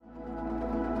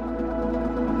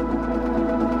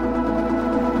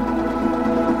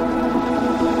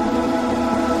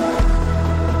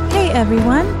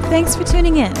everyone. Thanks for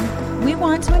tuning in. We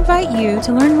want to invite you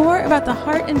to learn more about the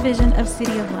heart and vision of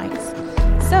City of Lights.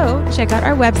 So check out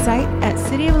our website at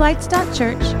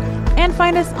cityoflights.church and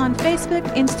find us on Facebook,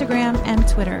 Instagram, and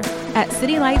Twitter at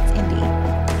City Lights Indy.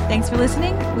 Thanks for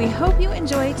listening. We hope you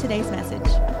enjoy today's message.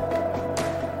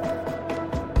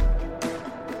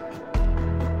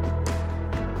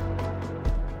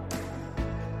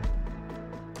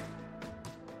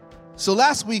 So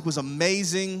last week was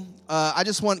amazing.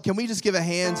 Can we just give a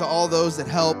hand to all those that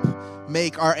help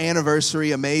make our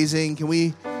anniversary amazing?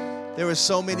 There were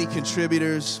so many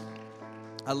contributors.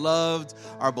 I loved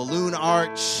our balloon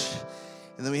arch.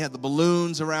 And then we had the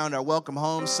balloons around our welcome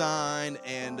home sign.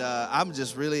 And I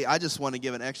just want to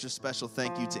give an extra special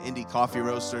thank you to Indy Coffee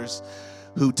Roasters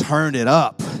who turned it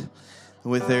up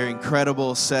with their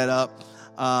incredible setup.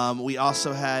 We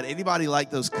also had, anybody like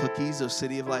those cookies, those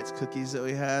City of Lights cookies that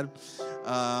we had?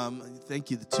 Thank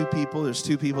you. There's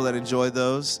two people that enjoyed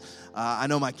those. I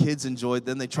know my kids enjoyed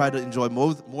them. They tried to enjoy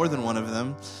more than one of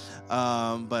them.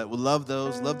 But we love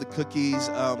those, love the cookies,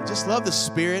 just love the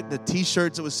spirit, the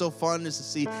t-shirts. It was so fun just to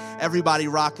see everybody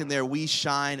rocking their We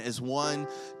Shine as One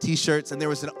t-shirts. And there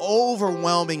was an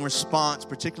overwhelming response,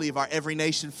 particularly of our Every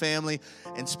Nation family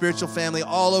and spiritual family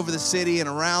all over the city and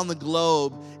around the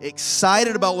globe,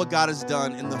 excited about what God has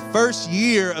done in the first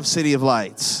year of City of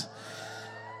Lights.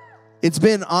 It's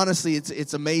been, honestly,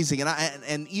 it's amazing.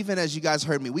 And even as you guys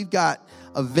heard me, we've got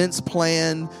events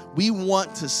planned. We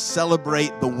want to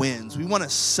celebrate the wins. We want to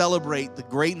celebrate the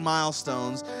great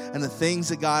milestones and the things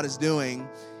that God is doing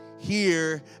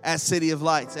here at City of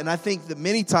Lights. And I think that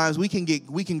many times we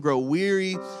can grow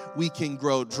weary, we can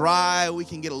grow dry, we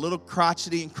can get a little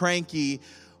crotchety and cranky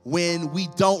when we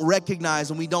don't recognize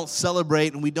and we don't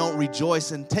celebrate and we don't rejoice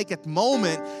and take a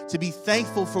moment to be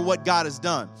thankful for what God has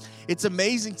done. It's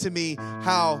amazing to me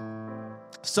how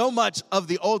so much of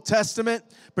the Old Testament,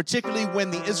 particularly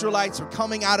when the Israelites were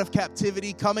coming out of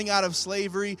captivity, coming out of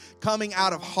slavery, coming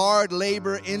out of hard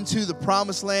labor into the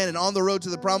Promised Land and on the road to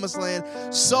the Promised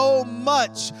Land, so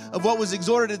much of what was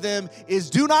exhorted to them is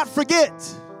do not forget.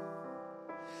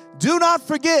 Do not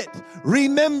forget.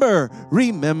 Remember,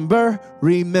 remember,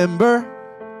 remember.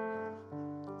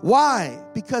 Why?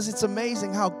 Because it's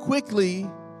amazing how quickly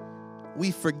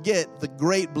we forget the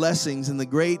great blessings and the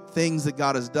great things that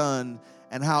God has done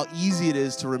and how easy it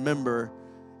is to remember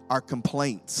our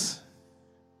complaints.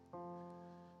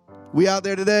 We out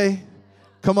there today?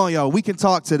 Come on, y'all. We can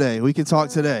talk today. We can talk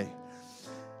today.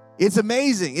 It's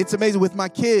amazing. It's amazing with my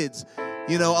kids.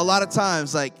 You know, a lot of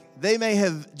times, they may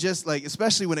have just,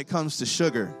 especially when it comes to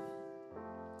sugar,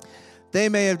 they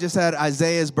may have just had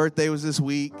Isaiah's birthday was this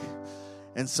week,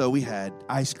 and so we had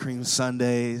ice cream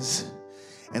sundaes,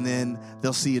 and then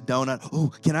they'll see a donut.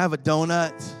 Oh, can I have a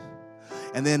donut?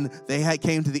 And then they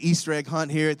came to the Easter egg hunt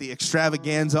here at the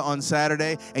extravaganza on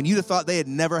Saturday, and you'd have thought they had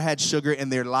never had sugar in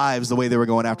their lives the way they were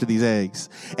going after these eggs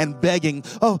and begging,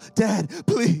 oh, Dad,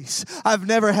 please, I've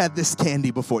never had this candy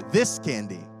before. This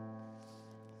candy.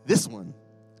 This one.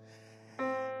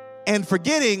 And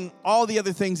forgetting all the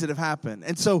other things that have happened.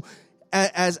 And so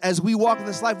as we walk in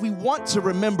this life, we want to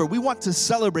remember, we want to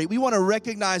celebrate, we want to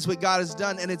recognize what God has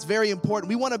done, and it's very important.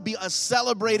 We want to be a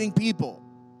celebrating people.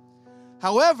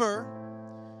 However,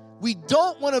 we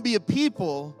don't want to be a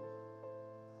people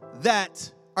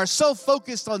that are so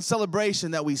focused on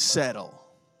celebration that we settle.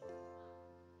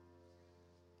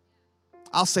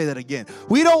 I'll say that again.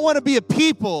 We don't want to be a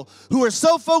people who are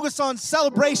so focused on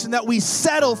celebration that we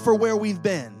settle for where we've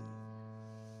been.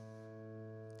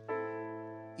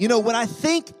 You know, when I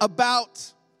think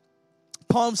about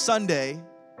Palm Sunday,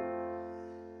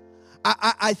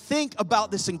 I think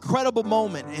about this incredible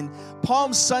moment. And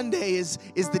Palm Sunday is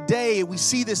the day, we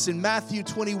see this in Matthew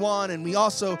 21, and we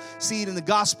also see it in the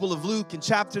Gospel of Luke in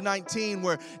chapter 19,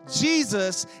 where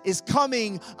Jesus is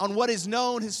coming on what is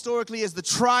known historically as the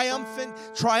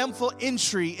triumphal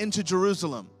entry into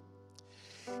Jerusalem.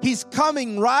 He's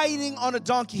coming riding on a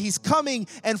donkey. He's coming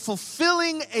and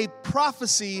fulfilling a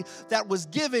prophecy that was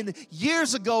given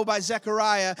years ago by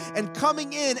Zechariah, and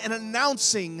coming in and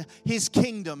announcing his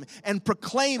kingdom and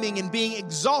proclaiming and being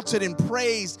exalted and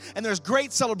praised. And there's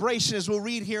great celebration, as we'll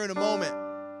read here in a moment.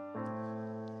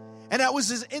 And it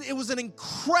was an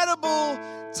incredible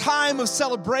time of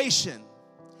celebration.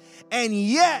 And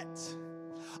yet,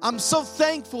 I'm so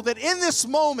thankful that in this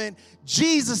moment,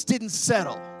 Jesus didn't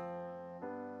settle.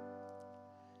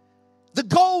 The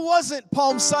goal wasn't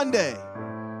Palm Sunday.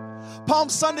 Palm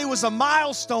Sunday was a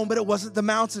milestone, but it wasn't the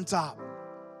mountaintop.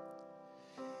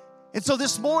 And so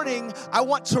this morning, I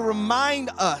want to remind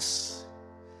us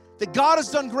that God has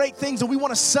done great things and we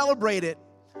want to celebrate it,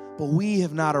 but we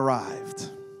have not arrived.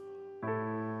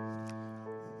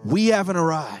 We haven't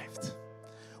arrived.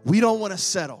 We don't want to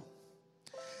settle.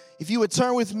 If you would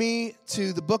turn with me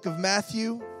to the book of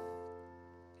Matthew,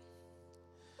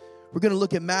 we're going to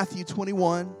look at Matthew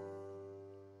 21,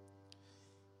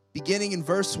 beginning in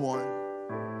verse 1.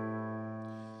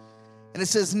 And it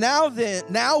says,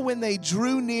 Now when they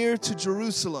drew near to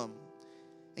Jerusalem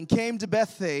and came to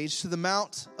Bethphage, to the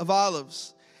Mount of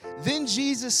Olives, then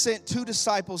Jesus sent 2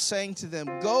 disciples, saying to them,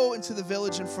 Go into the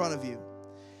village in front of you,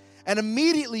 and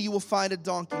immediately you will find a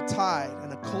donkey tied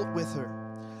and a colt with her.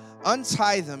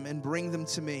 Untie them and bring them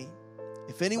to me.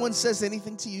 If anyone says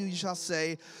anything to you, you shall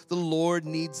say, The Lord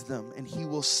needs them, and he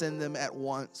will send them at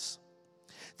once.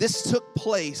 This took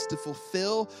place to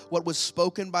fulfill what was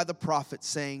spoken by the prophet,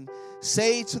 saying,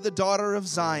 Say to the daughter of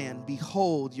Zion,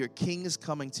 Behold, your king is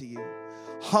coming to you,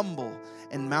 humble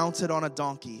and mounted on a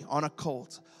donkey, on a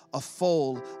colt, a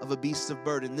foal of a beast of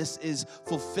burden. This is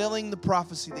fulfilling the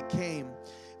prophecy that came.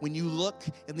 When you look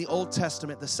in the Old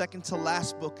Testament, the second to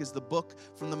last book is the book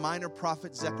from the minor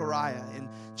prophet Zechariah. In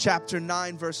chapter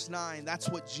 9, verse 9, that's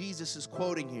what Jesus is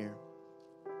quoting here.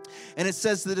 And it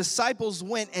says, the disciples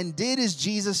went and did as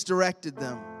Jesus directed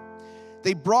them.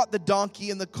 They brought the donkey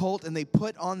and the colt, and they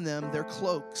put on them their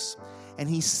cloaks, and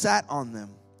he sat on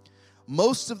them.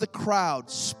 Most of the crowd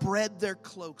spread their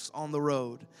cloaks on the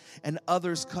road, and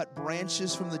others cut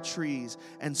branches from the trees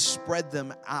and spread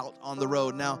them out on the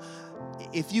road. Now,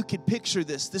 if you could picture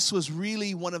this, this was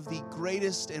really one of the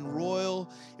greatest and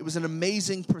royal, it was an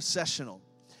amazing processional.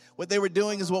 What they were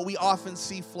doing is what we often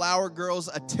see flower girls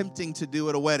attempting to do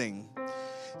at a wedding.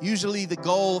 Usually the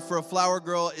goal for a flower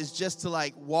girl is just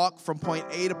to walk from point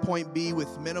A to point B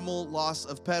with minimal loss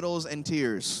of petals and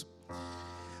tears.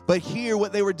 But here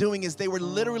what they were doing is they were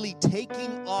literally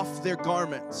taking off their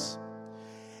garments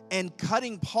and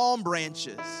cutting palm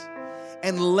branches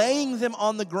and laying them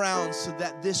on the ground so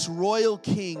that this royal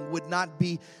king would not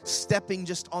be stepping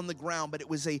just on the ground, but it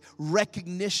was a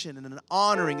recognition and an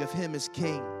honoring of him as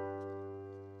king.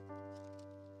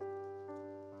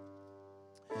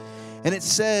 And it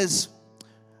says,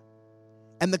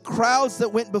 and the crowds that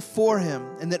went before him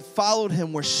and that followed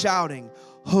him were shouting,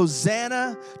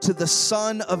 Hosanna to the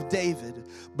Son of David.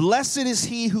 Blessed is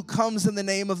he who comes in the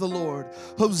name of the Lord.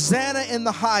 Hosanna in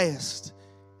the highest.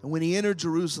 And when he entered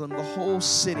Jerusalem, the whole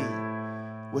city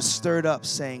was stirred up,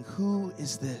 saying, Who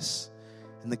is this?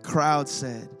 And the crowd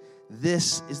said,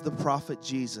 This is the prophet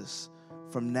Jesus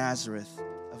from Nazareth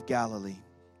of Galilee.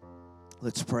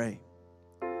 Let's pray.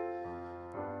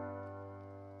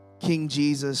 King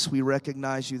Jesus, we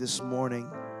recognize you this morning.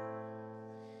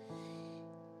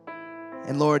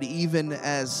 And Lord, even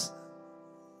as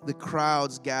the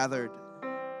crowds gathered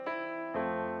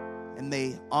and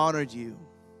they honored you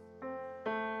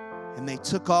and they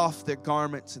took off their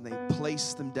garments and they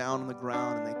placed them down on the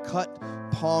ground and they cut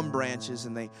palm branches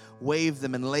and they waved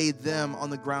them and laid them on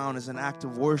the ground as an act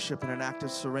of worship and an act of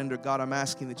surrender, God, I'm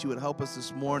asking that you would help us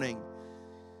this morning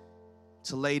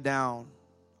to lay down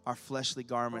our fleshly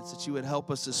garments, that you would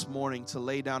help us this morning to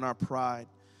lay down our pride,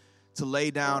 to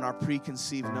lay down our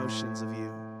preconceived notions of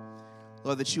you.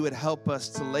 Lord, that you would help us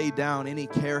to lay down any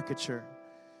caricature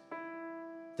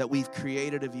that we've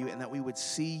created of you, and that we would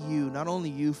see you, not only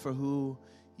you for who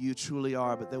you truly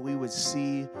are, but that we would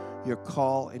see your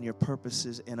call and your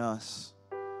purposes in us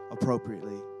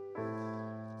appropriately.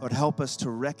 Lord, help us to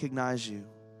recognize you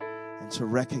and to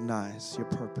recognize your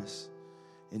purpose.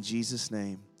 In Jesus'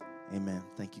 name, amen.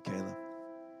 Thank you, Caleb.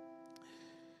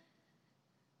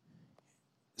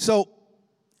 So,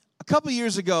 a couple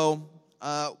years ago,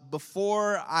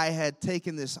 before I had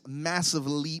taken this massive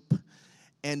leap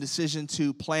and decision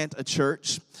to plant a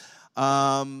church,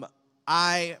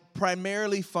 I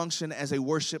primarily function as a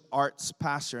worship arts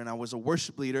pastor, and I was a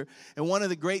worship leader. And one of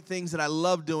the great things that I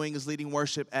love doing is leading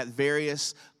worship at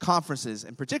various conferences,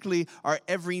 and particularly our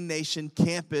Every Nation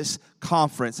Campus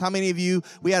Conference. How many of you,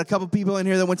 we had a couple people in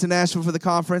here that went to Nashville for the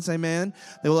conference, amen?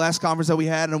 The last conference that we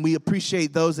had, and we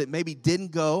appreciate those that maybe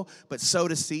didn't go, but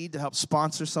sowed a seed to help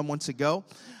sponsor someone to go.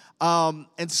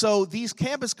 And so these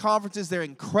campus conferences, they're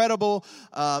incredible.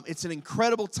 It's an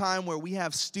incredible time where we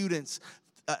have students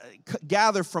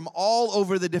gather from all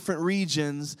over the different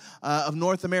regions of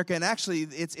North America, and actually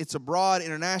it's abroad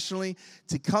internationally,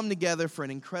 to come together for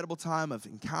an incredible time of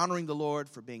encountering the Lord,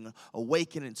 for being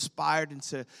awakened, inspired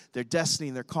into their destiny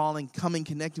and their calling, coming,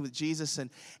 connecting with Jesus.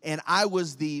 And I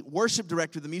was the worship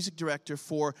director, the music director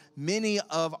for many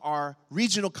of our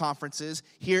regional conferences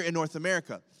here in North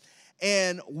America.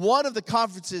 And one of the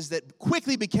conferences that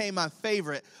quickly became my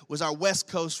favorite was our West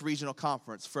Coast Regional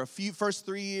Conference. For first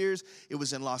 3 years, it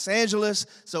was in Los Angeles,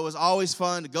 so it was always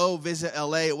fun to go visit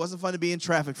LA. It wasn't fun to be in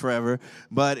traffic forever,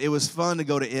 but it was fun to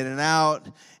go to In-N-Out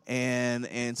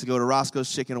and to go to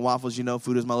Roscoe's Chicken and Waffles. You know,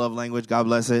 food is my love language. God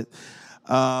bless it.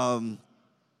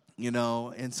 You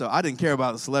know, and so I didn't care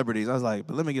about the celebrities. I was like,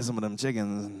 but let me get some of them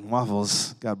chickens and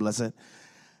waffles. God bless it.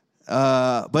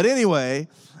 But anyway,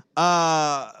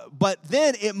 but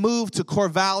then it moved to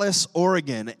Corvallis,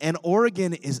 Oregon, and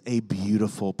Oregon is a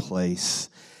beautiful place.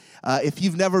 If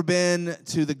you've never been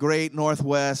to the great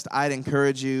Northwest, I'd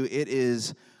encourage you. It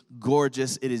is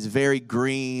gorgeous. It is very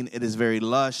green. It is very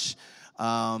lush.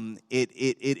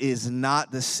 It is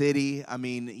not the city. I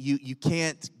mean, you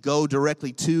can't go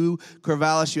directly to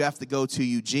Corvallis. You have to go to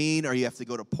Eugene, or you have to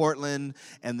go to Portland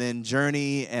and then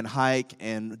journey and hike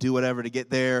and do whatever to get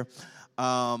there.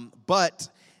 But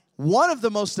one of the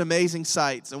most amazing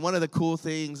sights and one of the cool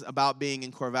things about being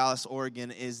in Corvallis, Oregon,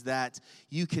 is that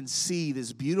you can see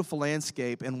this beautiful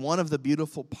landscape, and one of the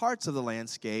beautiful parts of the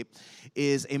landscape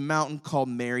is a mountain called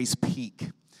Mary's Peak.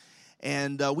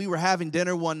 And we were having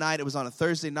dinner one night. It was on a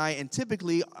Thursday night, and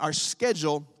typically our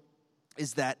schedule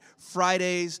is that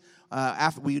Fridays,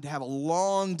 after we'd have a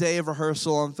long day of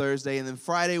rehearsal on Thursday, and then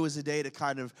Friday was a day to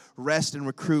kind of rest and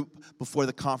recruit before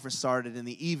the conference started in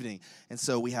the evening. And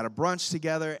so we had a brunch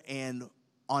together, and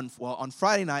on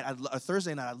Friday night,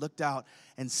 Thursday night, I looked out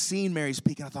and seen Mary's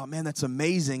Peak, and I thought, man, that's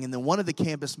amazing. And then one of the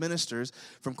campus ministers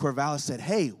from Corvallis said,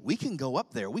 hey, we can go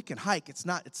up there. We can hike. It's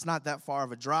not that far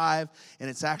of a drive, and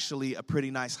it's actually a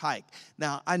pretty nice hike.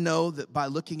 Now, I know that by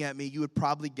looking at me, you would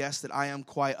probably guess that I am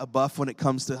quite a buff when it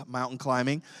comes to mountain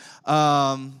climbing.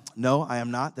 No, I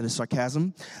am not. That is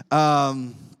sarcasm.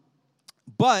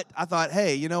 But I thought,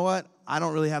 hey, you know what? I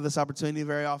don't really have this opportunity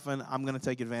very often. I'm going to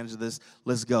take advantage of this.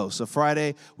 Let's go. So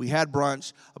Friday, we had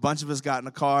brunch. A bunch of us got in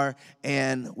a car,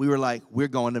 and we were like, we're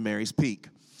going to Mary's Peak.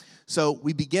 So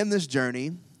we begin this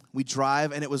journey. We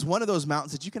drive, and it was one of those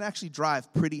mountains that you can actually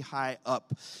drive pretty high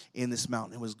up in this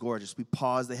mountain. It was gorgeous. We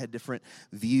paused. They had different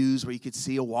views where you could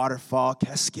see a waterfall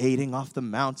cascading off the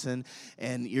mountain,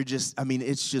 and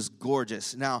it's just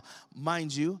gorgeous. Now,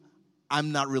 mind you,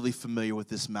 I'm not really familiar with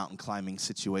this mountain climbing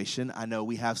situation. I know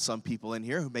we have some people in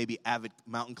here who may be avid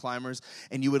mountain climbers,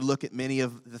 and you would look at many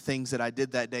of the things that I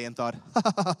did that day and thought,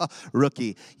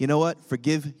 rookie. You know what?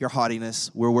 Forgive your haughtiness.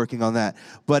 We're working on that.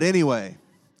 But anyway,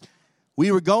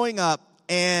 we were going up,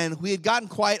 and we had gotten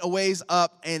quite a ways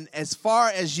up, and as far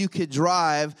as you could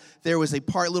drive, there was a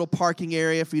little parking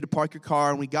area for you to park your car,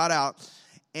 and we got out,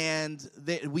 and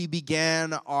we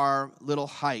began our little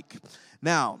hike.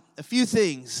 Now, a few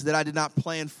things that I did not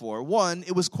plan for. One,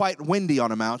 it was quite windy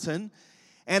on a mountain,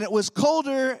 and it was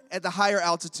colder at the higher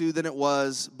altitude than it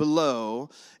was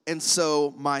below. And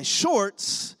so my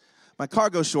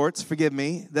cargo shorts,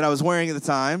 that I was wearing at the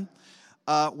time,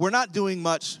 were not doing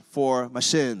much for my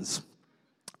shins.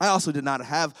 I also did not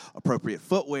have appropriate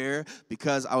footwear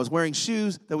because I was wearing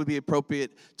shoes that would be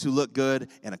appropriate to look good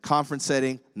in a conference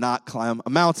setting, not climb a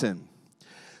mountain.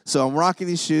 So I'm rocking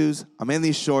these shoes, I'm in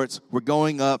these shorts, we're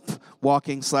going up,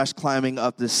 walking/climbing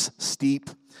up this steep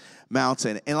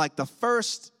mountain. And like the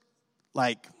first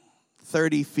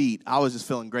 30 feet, I was just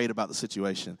feeling great about the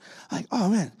situation. Like, oh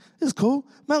man, this is cool.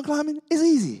 Mountain climbing is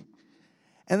easy.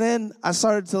 And then I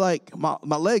started to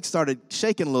my legs started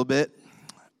shaking a little bit.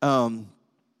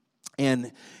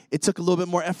 And it took a little bit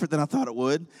more effort than I thought it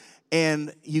would.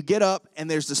 And you get up and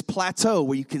there's this plateau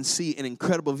where you can see an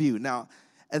incredible view. Now,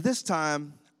 at this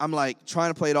time, I'm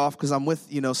trying to play it off because I'm with,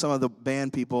 some of the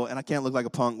band people, and I can't look like a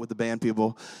punk with the band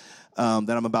people that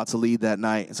I'm about to lead that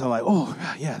night. And so I'm like, oh,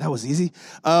 yeah, that was easy.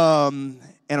 And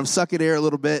I'm sucking air a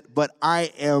little bit, but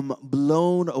I am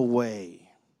blown away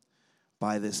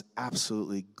by this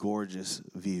absolutely gorgeous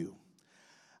view.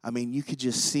 I mean, you could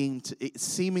just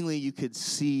seemingly you could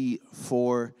see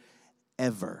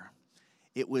forever.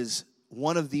 It was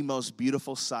one of the most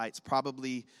beautiful sights,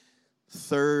 probably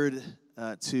third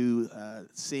to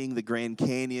seeing the Grand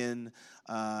Canyon,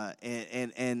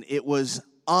 and it was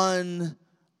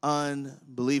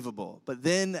unbelievable. But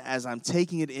then as I'm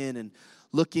taking it in and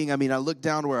looking, I looked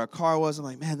down to where our car was. I'm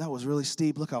like, man, that was really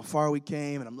steep. Look how far we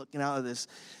came. And I'm looking out of this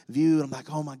view, and I'm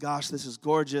like, oh, my gosh, this is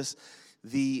gorgeous.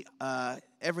 The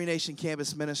Every Nation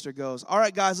campus minister goes, all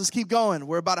right, guys, let's keep going.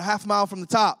 We're about a half mile from the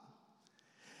top.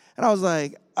 And I was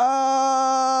like,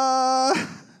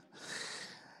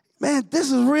 man,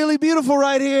 this is really beautiful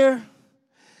right here.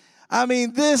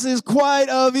 This is quite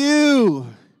a view.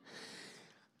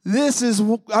 This is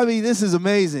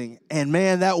amazing. And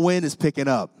man, that wind is picking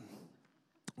up.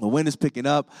 The wind is picking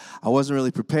up. I wasn't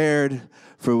really prepared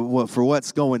for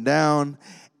what's going down.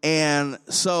 And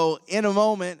so in a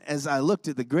moment, as I looked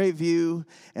at the great view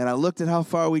and I looked at how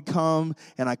far we'd come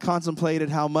and I contemplated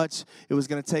how much it was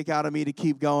going to take out of me to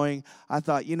keep going, I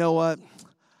thought, you know what?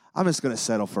 I'm just going to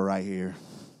settle for right here.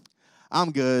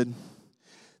 I'm good.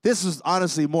 This was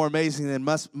honestly more amazing than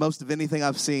most of anything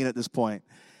I've seen at this point.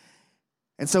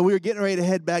 And so we were getting ready to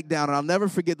head back down, and I'll never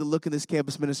forget the look in this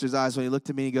campus minister's eyes when he looked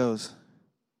at me and he goes,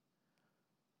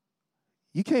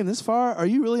 "You came this far? Are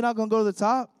you really not going to go to the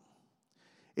top?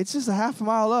 It's just a half a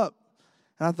mile up."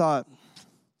 And I thought,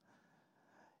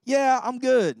 yeah, I'm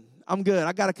good.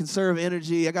 I got to conserve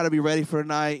energy. I got to be ready for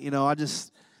tonight.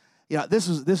 This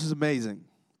was amazing.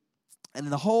 And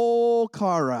the whole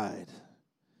car ride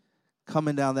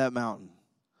coming down that mountain,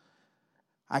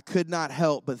 I could not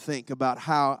help but think about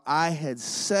how I had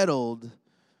settled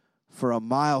for a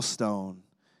milestone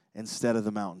instead of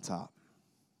the mountaintop.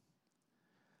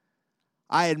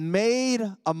 I had made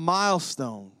a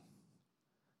milestone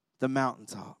the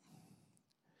mountaintop.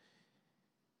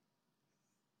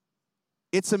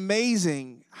 It's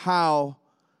amazing how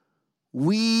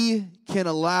we can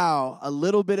allow a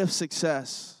little bit of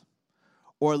success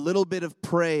or a little bit of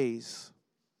praise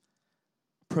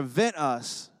prevent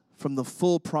us from the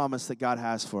full promise that God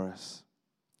has for us.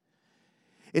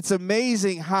 It's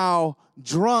amazing how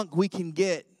drunk we can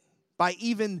get by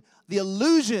even the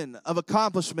illusion of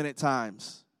accomplishment at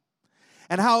times,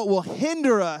 and how it will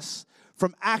hinder us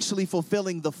from actually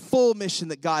fulfilling the full mission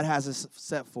that God has us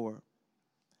set for.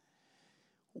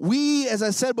 We, as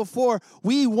I said before,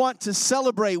 we want to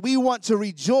celebrate. We want to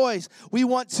rejoice. We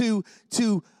want to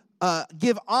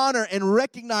give honor and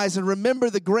recognize and remember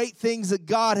the great things that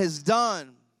God has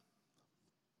done.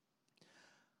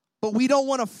 But we don't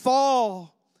want to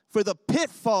fall for the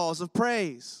pitfalls of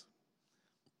praise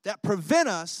that prevent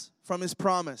us from His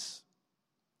promise.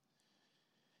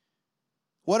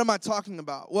 What am I talking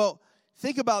about? Well,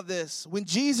 think about this. When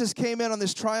Jesus came in on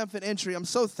this triumphant entry, I'm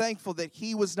so thankful that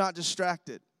He was not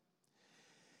distracted.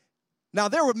 Now,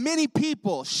 there were many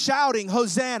people shouting,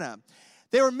 "Hosanna."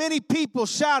 There were many people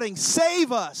shouting,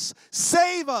 "Save us,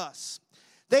 save us."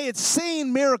 They had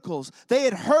seen miracles. They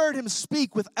had heard Him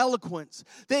speak with eloquence.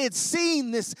 They had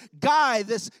seen this guy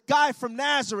from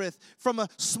Nazareth, from a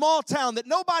small town that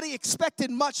nobody expected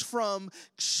much from,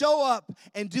 show up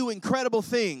and do incredible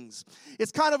things.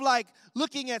 It's kind of like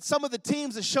looking at some of the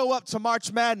teams that show up to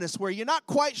March Madness, where you're not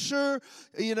quite sure,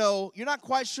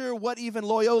 what even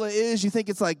Loyola is. You think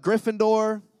it's like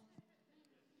Gryffindor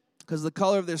because of the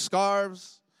color of their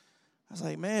scarves. I was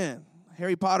like, man,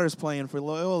 Harry Potter's playing for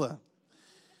Loyola.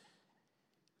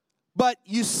 But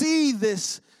you see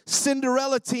this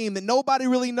Cinderella team that nobody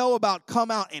really know about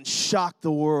come out and shock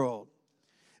the world.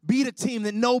 Beat a team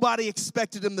that nobody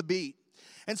expected them to beat.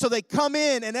 And so they come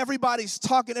in and everybody's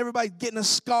talking, everybody's getting a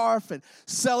scarf and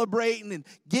celebrating and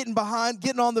getting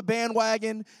on the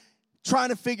bandwagon, trying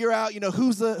to figure out,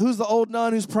 who's the old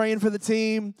nun who's praying for the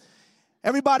team.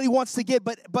 Everybody wants to get,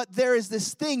 but there is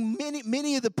this thing,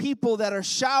 many of the people that are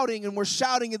shouting and were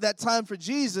shouting at that time for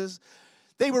Jesus,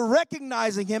 they were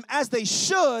recognizing Him as they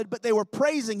should, but they were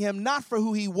praising Him not for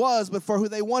who He was, but for who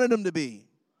they wanted Him to be.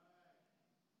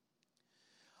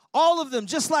 All of them,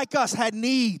 just like us, had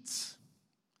needs.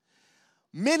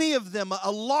 Many of them, a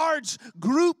large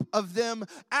group of them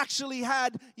actually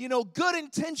had, good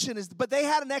intentions, but they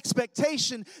had an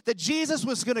expectation that Jesus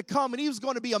was going to come and He was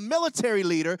going to be a military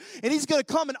leader and He's going to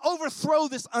come and overthrow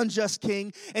this unjust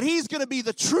king, and He's going to be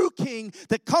the true king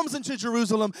that comes into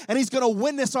Jerusalem and He's going to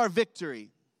win us our victory.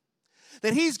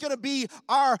 That He's going to be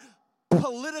our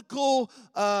political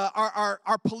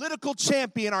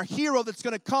champion, our hero that's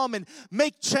going to come and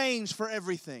make change for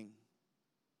everything.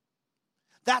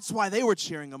 That's why they were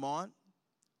cheering Him on.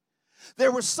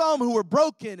 There were some who were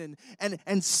broken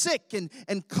and sick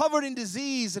and covered in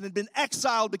disease and had been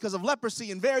exiled because of leprosy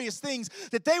and various things,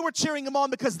 that they were cheering Him on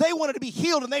because they wanted to be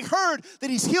healed, and they heard that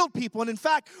He's healed people. And in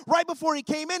fact, right before He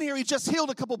came in here, He just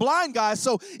healed a couple blind guys.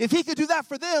 So if He could do that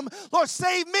for them, Lord,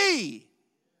 save me.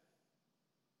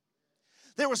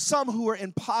 There were some who were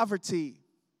in poverty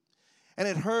and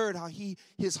had heard how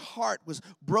his heart was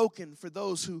broken for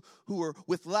those who were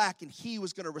with lack, and He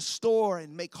was going to restore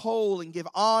and make whole and give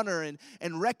honor and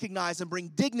recognize and bring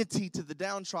dignity to the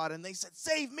downtrodden. And they said,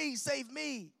 "Save me, save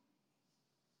me."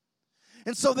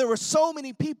 And so there were so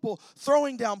many people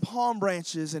throwing down palm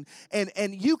branches, and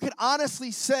you could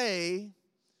honestly say,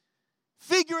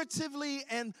 figuratively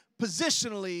and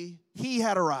positionally, He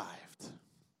had arrived.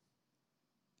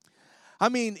 I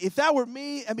mean, if that were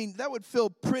me, that would feel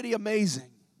pretty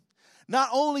amazing. Not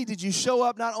only did you show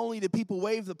up, not only did people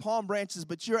wave the palm branches,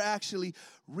 but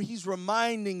he's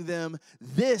reminding them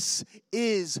this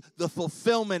is the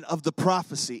fulfillment of the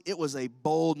prophecy. It was a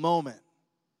bold moment.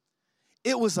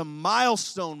 It was a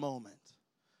milestone moment,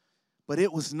 but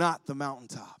it was not the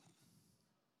mountaintop.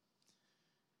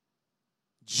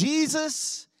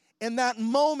 Jesus, in that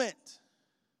moment,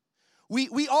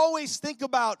 we always think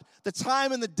about the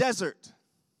time in the desert.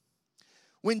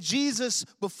 When Jesus,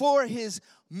 before his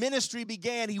ministry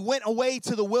began, he went away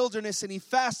to the wilderness and he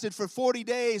fasted for 40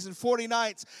 days and 40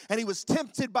 nights, and he was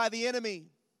tempted by the enemy.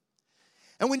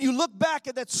 And when you look back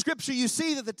at that scripture, you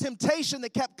see that the temptation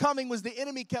that kept coming was the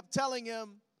enemy kept telling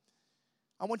him,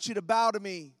 I want you to bow to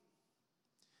me.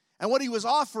 And what he was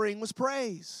offering was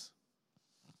praise.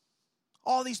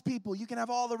 All these people, you can have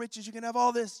all the riches, you can have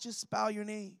all this, just bow your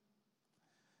knee.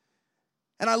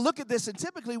 And I look at this, and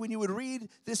typically when you would read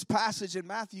this passage in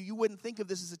Matthew, you wouldn't think of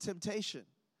this as a temptation.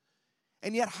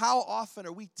 And yet, how often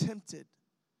are we tempted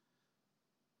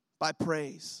by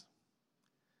praise,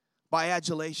 by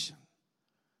adulation,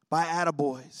 by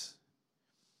attaboys?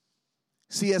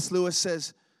 C.S. Lewis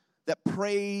says that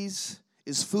praise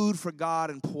is food for God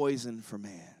and poison for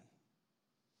man.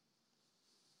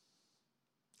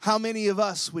 How many of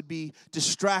us would be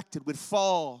distracted, would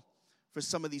fall for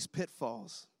some of these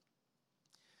pitfalls?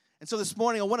 And so this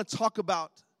morning, I want to talk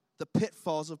about the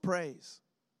pitfalls of praise.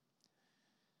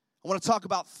 I want to talk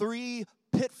about 3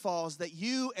 pitfalls that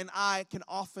you and I can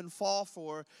often fall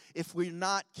for if we're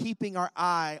not keeping our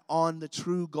eye on the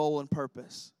true goal and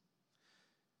purpose.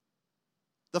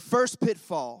 The first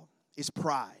pitfall is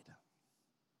pride.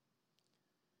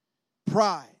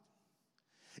 Pride.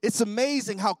 It's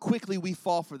amazing how quickly we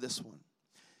fall for this one.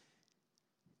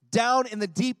 Down in the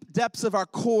deep depths of our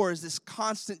core is this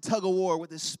constant tug of war with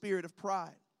this spirit of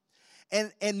pride.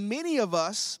 And many of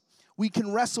us, we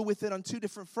can wrestle with it on 2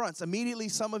 different fronts. Immediately,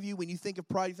 some of you, when you think of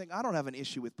pride, you think, I don't have an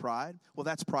issue with pride. Well,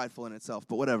 that's prideful in itself,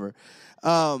 but whatever.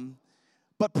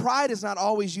 But pride is not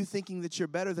always you thinking that you're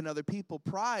better than other people.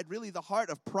 Pride, really the heart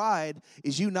of pride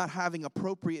is you not having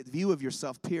appropriate view of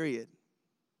yourself, period.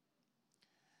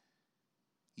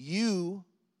 You,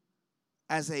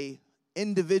 as a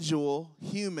individual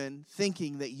human,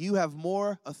 thinking that you have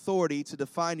more authority to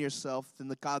define yourself than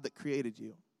the God that created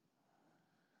you.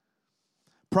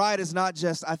 Pride is not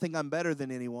just, I think I'm better than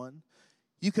anyone.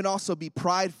 You can also be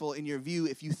prideful in your view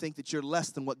if you think that you're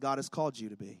less than what God has called you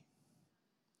to be.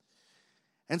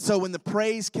 And so when the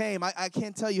praise came, I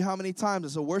can't tell you how many times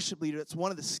as a worship leader, it's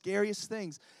one of the scariest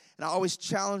things. And I always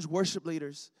challenge worship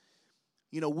leaders.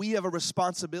 You know, we have a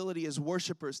responsibility as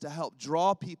worshipers to help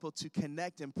draw people to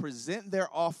connect and present their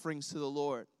offerings to the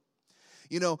Lord.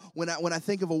 You know, when I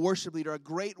think of a worship leader, a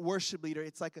great worship leader,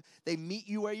 it's like they meet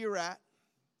you where you're at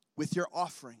with your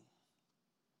offering.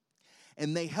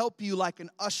 And they help you like an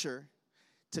usher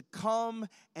to come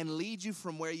and lead you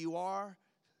from where you are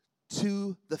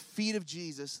to the feet of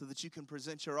Jesus so that you can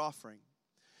present your offering.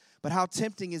 But how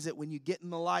tempting is it when you get in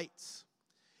the lights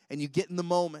and you get in the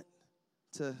moment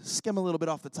to skim a little bit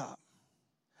off the top?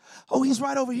 Oh, he's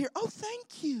right over here. Oh,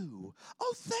 thank you.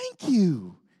 Oh, thank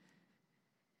you.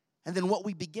 And then what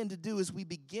we begin to do is we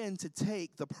begin to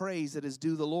take the praise that is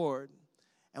due the Lord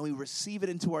and we receive it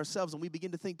into ourselves, and we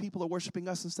begin to think people are worshiping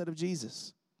us instead of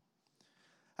Jesus.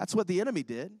 That's what the enemy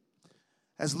did.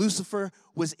 As Lucifer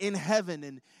was in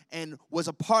heaven and was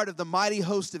a part of the mighty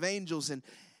host of angels, and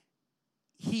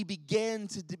he began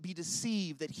to be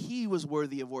deceived that he was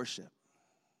worthy of worship.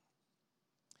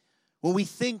 When we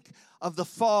think of the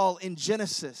fall in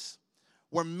Genesis,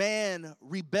 where man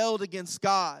rebelled against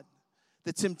God,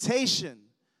 the temptation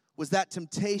was that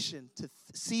temptation to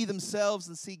see themselves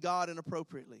and see God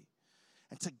inappropriately,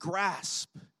 and to grasp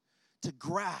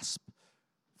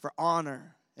for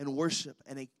honor and worship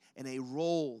and a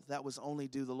role that was only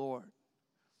due the Lord.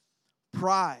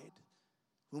 Pride.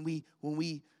 When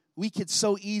we could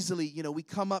so easily, we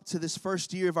come up to this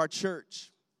first year of our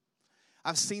church.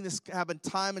 I've seen this happen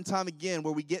time and time again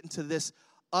where we get into this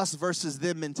us versus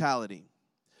them mentality,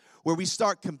 where we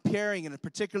start comparing, and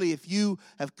particularly if you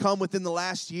have come within the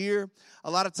last year, a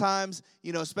lot of times,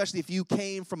 especially if you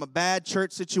came from a bad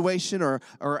church situation or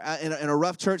in a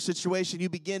rough church situation, you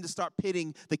begin to start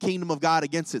pitting the kingdom of God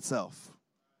against itself.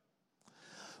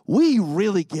 We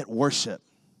really get worship.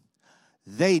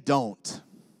 They don't.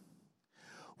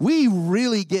 We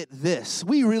really get this.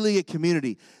 We really get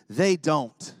community. They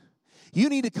don't. You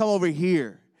need to come over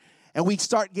here. And we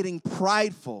start getting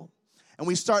prideful. And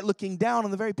we start looking down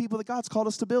on the very people that God's called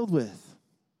us to build with.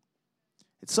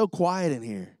 It's so quiet in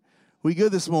here. We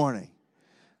good this morning?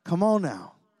 Come on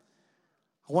now.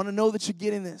 I want to know that you're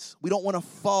getting this. We don't want to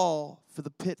fall for the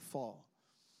pitfall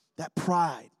That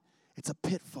pride, it's a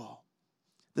pitfall.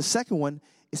 The second one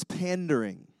is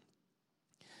pandering.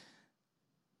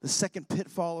 The second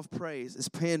pitfall of praise is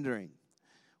pandering.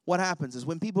 What happens is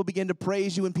when people begin to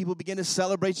praise you, when people begin to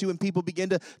celebrate you, when people begin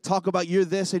to talk about you're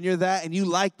this and you're that, and you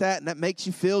like that, and that makes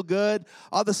you feel good,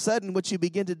 all of a sudden what you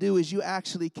begin to do is you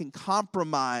actually can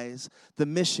compromise the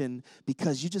mission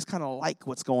because you just kind of like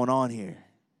what's going on here.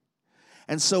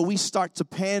 And so we start to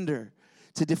pander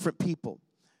to different people.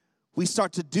 We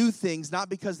start to do things not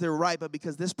because they're right, but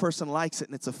because this person likes it,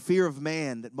 and it's a fear of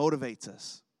man that motivates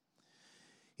us.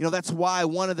 You know, that's why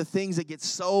one of the things that gets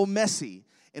so messy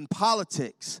in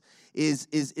politics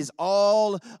is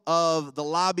all of the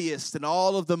lobbyists and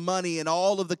all of the money and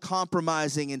all of the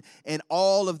compromising and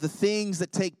all of the things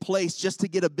that take place just to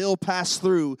get a bill passed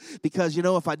through. Because, you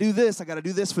know, if I do this, I got to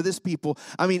do this for this people.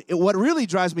 I mean, what really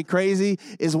drives me crazy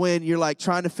is when you're like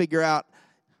trying to figure out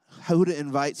who to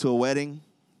invite to a wedding,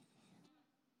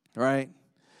 right?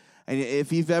 And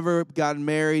if you've ever gotten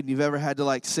married and you've ever had to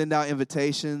like send out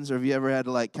invitations, or if you ever had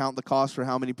to like count the cost for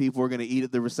how many people are going to eat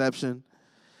at the reception,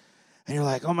 and you're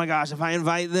like, oh my gosh, if I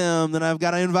invite them, then I've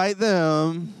got to invite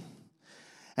them.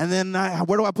 And then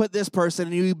where do I put this person?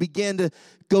 And you begin to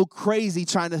go crazy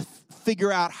trying to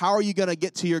figure out how are you going to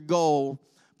get to your goal,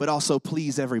 but also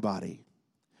please everybody.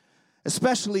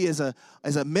 Especially as a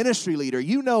ministry leader,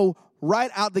 you know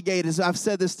right out the gate, as I've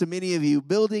said this to many of you,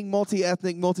 building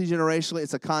multi-ethnic, multi-generationally,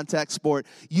 it's a contact sport.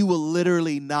 You will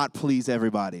literally not please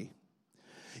everybody.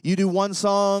 You do one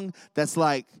song that's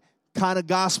like kind of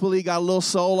gospel-y, got a little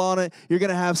soul on it, you're going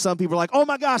to have some people like, oh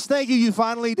my gosh, thank you, you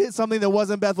finally did something that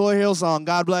wasn't Beth Lloyd Hillsong.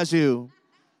 God bless you.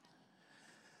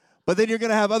 But then you're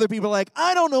going to have other people like,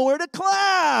 I don't know where to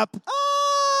clap.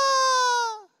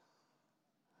 Ah!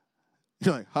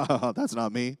 You're like, ha, that's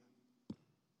not me.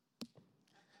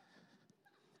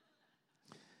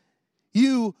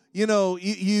 You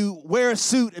wear a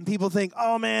suit and people think,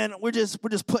 oh man, we're just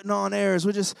putting on airs.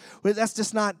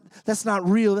 That's not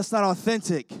real. That's not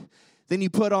authentic. Then you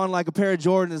put on like a pair of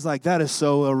Jordans, it's like, that is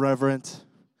so irreverent.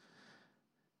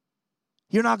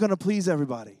 You're not going to please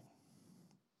everybody.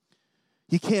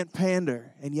 You can't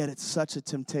pander, and yet it's such a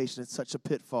temptation. It's such a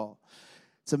pitfall.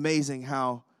 It's amazing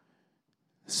how,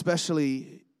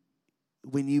 especially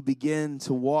when you begin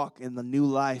to walk in the new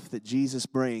life that Jesus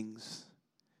brings,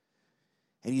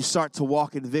 and you start to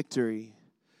walk in victory,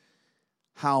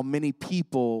 how many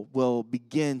people will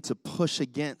begin to push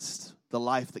against the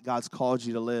life that God's called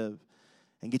you to live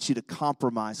and get you to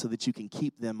compromise so that you can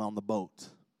keep them on the boat.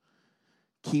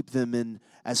 Keep them in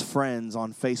as friends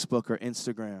on Facebook or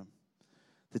Instagram.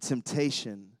 The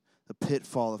temptation, the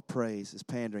pitfall of praise is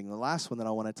pandering. The last one that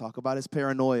I want to talk about is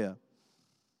paranoia.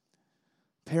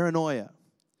 Paranoia.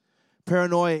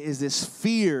 Paranoia is this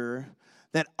fear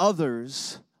that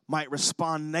others might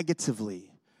respond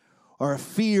negatively, or a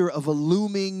fear of a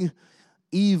looming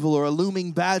evil or a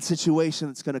looming bad situation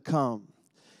that's going to come.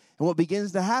 And what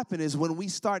begins to happen is when we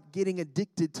start getting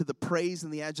addicted to the praise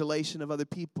and the adulation of other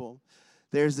people,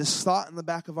 there's this thought in the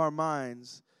back of our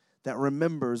minds that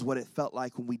remembers what it felt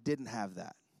like when we didn't have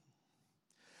that.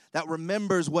 That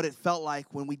remembers what it felt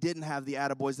like when we didn't have the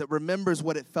attaboys. That remembers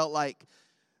what it felt like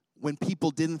when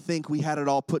people didn't think we had it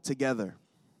all put together.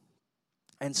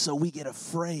 And so we get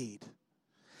afraid.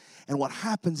 And what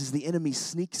happens is the enemy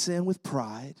sneaks in with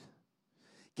pride,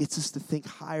 gets us to think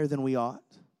higher than we ought.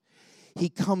 He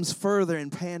comes further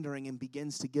in pandering and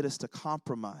begins to get us to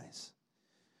compromise,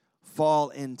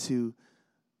 fall into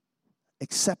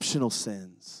exceptional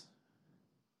sins.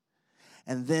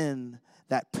 And then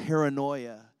that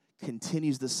paranoia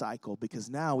continues the cycle because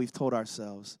now we've told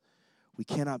ourselves we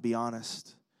cannot be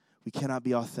honest, we cannot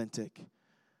be authentic,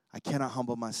 I cannot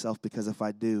humble myself because if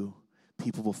I do,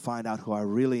 people will find out who I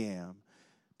really am.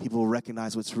 People will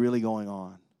recognize what's really going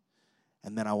on,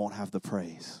 and then I won't have the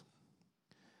praise.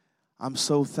 I'm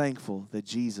so thankful that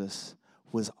Jesus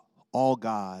was all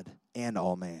God and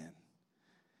all man,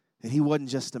 that he wasn't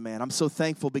just a man. I'm so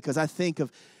thankful because I think of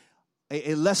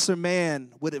a lesser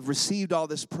man would have received all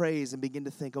this praise and begin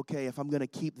to think, okay, if I'm going to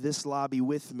keep this lobby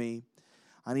with me,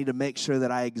 I need to make sure that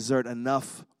I exert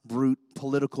enough brute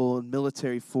political and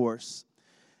military force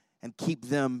and keep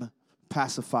them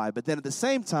pacified. But then at the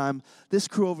same time, this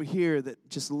crew over here that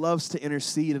just loves to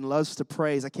intercede and loves to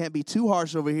praise, I can't be too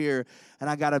harsh over here, and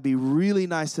I got to be really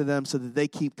nice to them so that they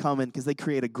keep coming because they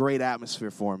create a great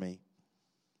atmosphere for me.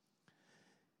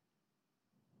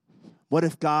 What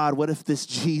if this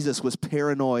Jesus was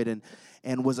paranoid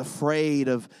and was afraid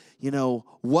of,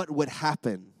 what would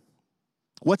happen?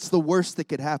 What's the worst that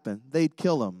could happen? They'd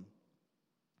kill him.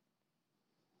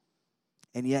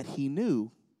 And yet he knew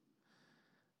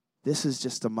this is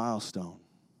just a milestone.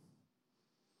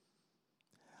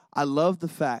 I love the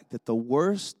fact that the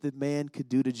worst that man could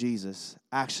do to Jesus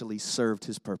actually served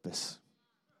his purpose.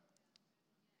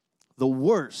 The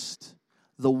worst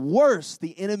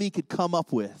the enemy could come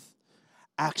up with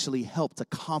actually helped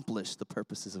accomplish the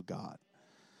purposes of God.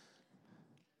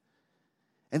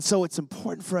 And so it's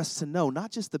important for us to know not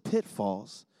just the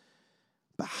pitfalls,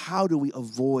 but how do we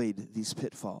avoid these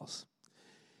pitfalls?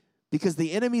 Because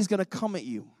the enemy's going to come at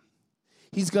you.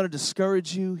 He's going to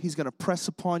discourage you. He's going to press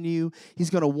upon you. He's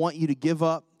going to want you to give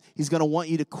up. He's going to want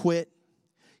you to quit.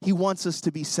 He wants us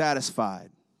to be satisfied.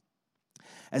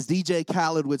 As DJ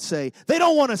Khaled would say, they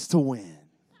don't want us to win,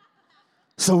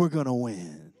 so we're going to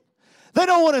win. They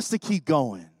don't want us to keep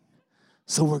going,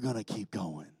 so we're going to keep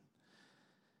going.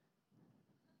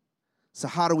 So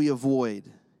how do we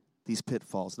avoid these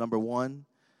pitfalls? Number one,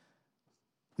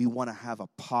 we want to have a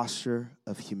posture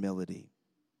of humility.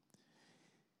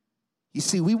 You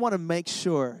see, we want to make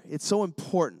sure, it's so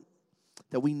important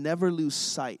that we never lose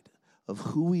sight of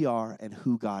who we are and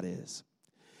who God is.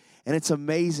 And it's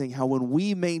amazing how when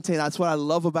we maintain, that's what I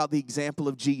love about the example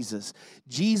of Jesus.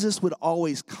 Jesus would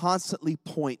always constantly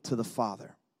point to the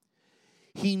Father.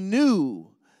 He knew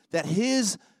that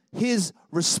his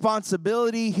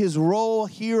responsibility, his role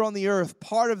here on the earth,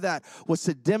 part of that was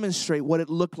to demonstrate what it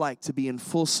looked like to be in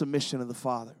full submission to the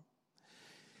Father.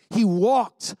 He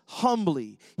walked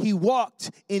humbly. He walked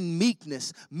in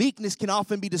meekness. Meekness can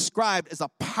often be described as a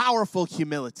powerful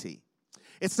humility.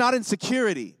 It's not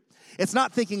insecurity. It's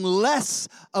not thinking less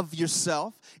of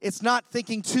yourself. It's not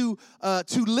thinking too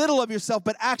little of yourself,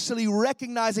 but actually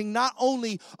recognizing not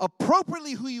only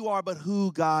appropriately who you are, but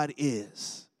who God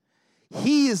is.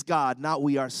 He is God, not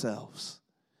we ourselves.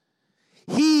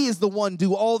 He is the one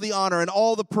due all the honor and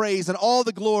all the praise and all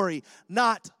the glory,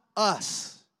 not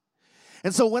us.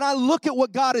 And so when I look at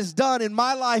what God has done in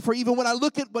my life, or even when I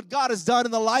look at what God has done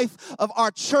in the life of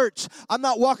our church, I'm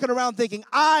not walking around thinking,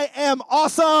 I am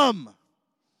awesome.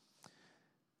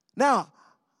 Now,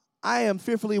 I am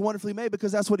fearfully and wonderfully made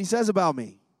because that's what he says about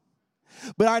me.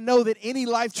 But I know that any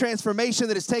life transformation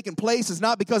that has taken place is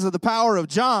not because of the power of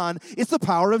John, it's the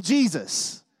power of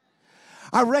Jesus.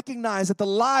 I recognize that the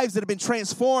lives that have been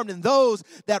transformed and those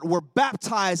that were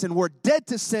baptized and were dead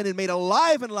to sin and made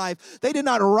alive in life, they did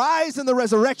not rise in the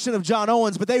resurrection of John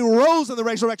Owens, but they rose in the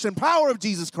resurrection power of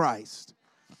Jesus Christ.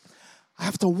 I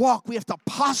have to walk. We have to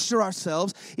posture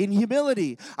ourselves in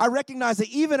humility. I recognize that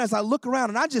even as I look around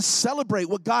and I just celebrate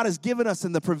what God has given us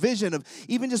in the provision of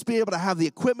even just being able to have the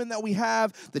equipment that we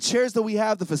have, the chairs that we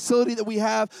have, the facility that we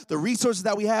have, the resources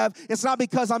that we have. It's not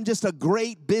because I'm just a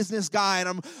great business guy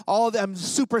and I'm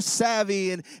super savvy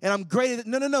and I'm great at it.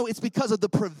 No. It's because of the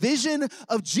provision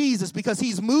of Jesus, because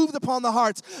he's moved upon the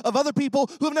hearts of other people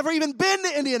who have never even been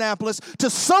to Indianapolis to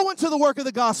sow into the work of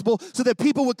the gospel so that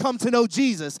people would come to know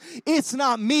Jesus. It's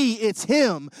not me, it's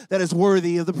him that is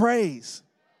worthy of the praise.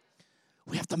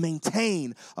 We have to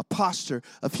maintain a posture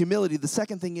of humility. The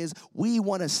second thing is we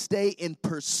want to stay in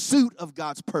pursuit of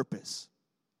God's purpose.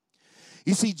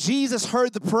 You see, Jesus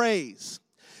heard the praise.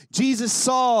 Jesus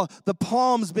saw the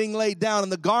palms being laid down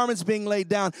and the garments being laid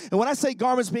down. And when I say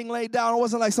garments being laid down, it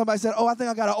wasn't like somebody said, I think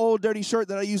I got an old dirty shirt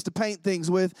that I used to paint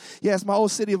things with. Yeah, it's my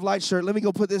old City of Light shirt. Let me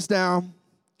go put this down.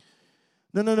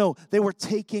 No. They were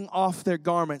taking off their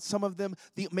garments. Some of them,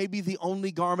 maybe the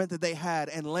only garment that they had,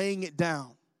 and laying it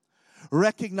down,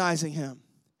 recognizing him.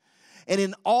 And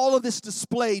in all of this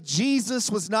display, Jesus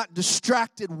was not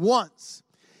distracted once.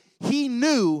 He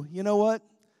knew, you know what?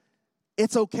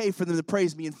 It's okay for them to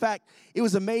praise me. In fact, it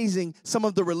was amazing. Some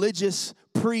of the religious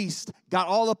priests got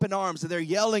all up in arms, and they're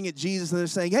yelling at Jesus, and they're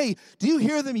saying, hey, do you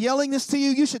hear them yelling this to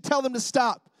you? You should tell them to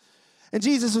stop. And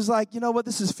Jesus was like, you know what,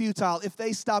 this is futile. If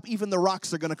they stop, even the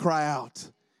rocks are going to cry out.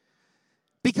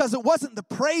 Because it wasn't the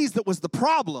praise that was the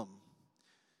problem,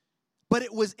 but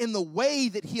it was in the way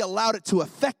that he allowed it to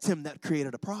affect him that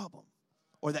created a problem,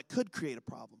 or that could create a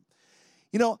problem.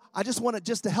 You know, I just wanted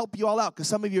to help you all out, because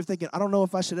some of you are thinking, I don't know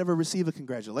if I should ever receive a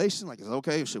congratulation. Like, is it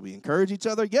okay? Should we encourage each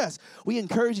other? Yes, we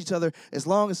encourage each other as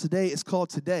long as today is called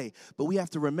today. But we have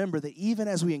to remember that even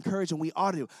as we encourage, and we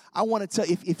ought to, I want to tell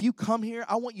you, if you come here,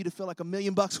 I want you to feel like $1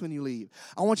 million when you leave.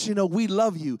 I want you to know we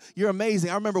love you. You're amazing.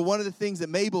 I remember one of the things that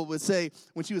Mabel would say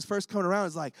when she was first coming around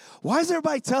is like, why is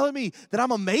everybody telling me that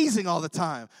I'm amazing all the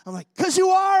time? I'm like, because you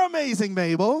are amazing,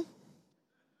 Mabel.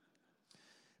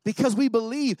 Because we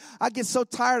believe. I get so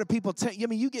tired of people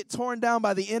you get torn down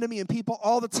by the enemy and people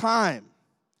all the time.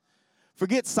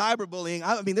 Forget cyberbullying.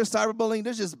 There's cyberbullying.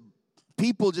 There's just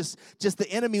People just the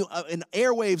enemy in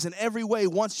airwaves in every way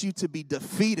wants you to be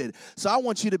defeated. So I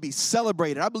want you to be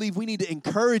celebrated. I believe we need to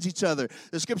encourage each other.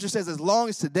 The scripture says as long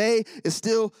as today is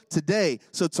still today.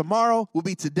 So tomorrow will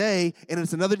be today, and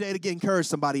it's another day to get encouraged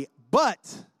somebody. But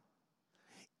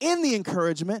in the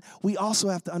encouragement, we also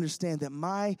have to understand that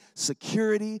my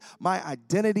security, my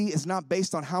identity is not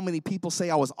based on how many people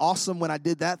say I was awesome when I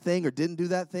did that thing or didn't do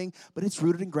that thing, but it's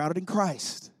rooted and grounded in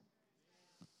Christ.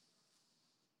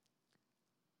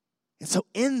 And so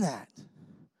in that,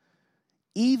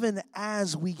 even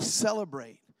as we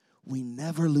celebrate, we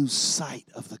never lose sight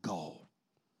of the goal.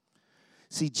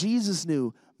 See, Jesus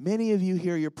knew, many of you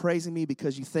here, you're praising me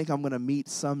because you think I'm going to meet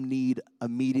some need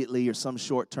immediately or some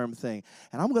short-term thing.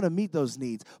 And I'm going to meet those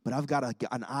needs, but I've got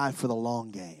an eye for the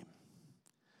long game.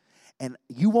 And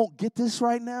you won't get this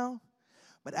right now,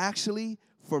 but actually,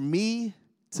 for me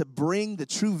to bring the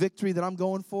true victory that I'm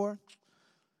going for,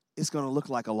 it's going to look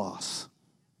like a loss.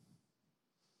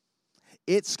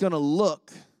 It's going to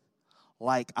look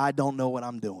like I don't know what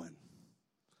I'm doing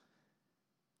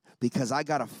because I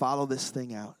got to follow this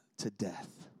thing out to death.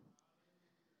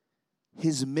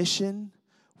 His mission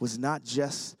was not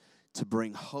just to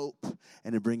bring hope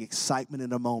and to bring excitement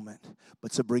in a moment,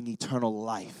 but to bring eternal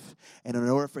life. And in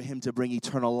order for him to bring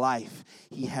eternal life,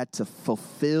 he had to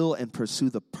fulfill and pursue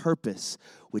the purpose,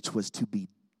 which was to be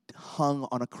hung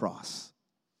on a cross,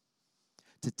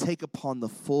 to take upon the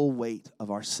full weight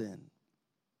of our sin,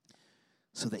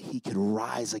 so that he could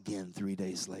rise again 3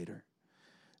 days later,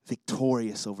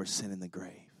 victorious over sin in the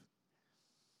grave.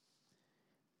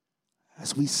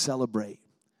 As we celebrate,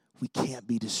 we can't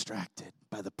be distracted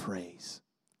by the praise.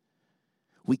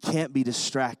 We can't be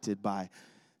distracted by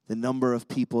the number of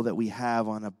people that we have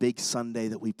on a big Sunday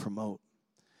that we promote.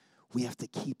 We have to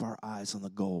keep our eyes on the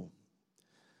goal.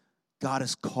 God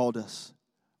has called us,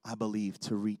 I believe,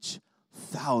 to reach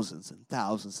thousands and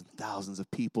thousands and thousands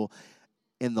of people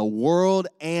in the world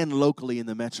and locally in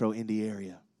the Metro Indy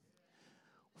area.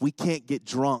 We can't get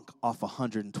drunk off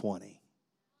 120.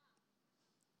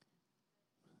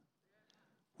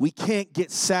 We can't get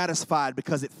satisfied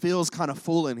because it feels kind of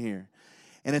full in here.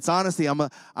 And it's honestly, I'm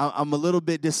a little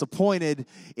bit disappointed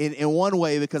in one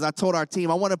way because I told our team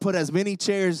I want to put as many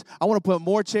chairs, I want to put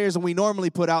more chairs than we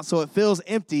normally put out so it feels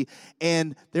empty.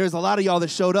 And there's a lot of y'all that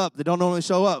showed up that don't normally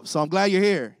show up. So I'm glad you're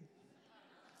here.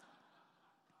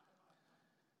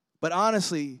 But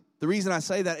honestly, the reason I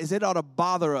say that is it ought to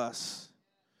bother us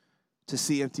to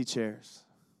see empty chairs.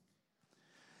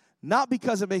 Not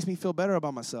because it makes me feel better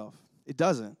about myself. It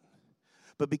doesn't.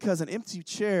 But because an empty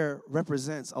chair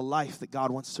represents a life that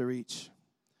God wants to reach.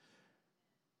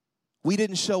 We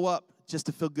didn't show up just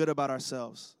to feel good about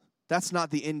ourselves. That's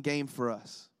not the end game for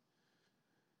us.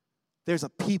 There's a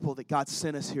people that God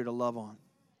sent us here to love on.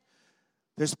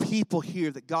 There's people here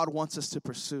that God wants us to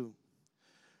pursue.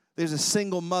 There's a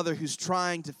single mother who's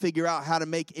trying to figure out how to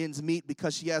make ends meet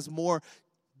because she has more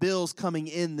bills coming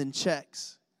in than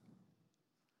checks.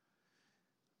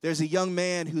 There's a young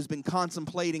man who's been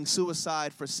contemplating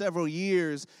suicide for several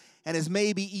years and has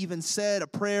maybe even said a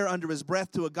prayer under his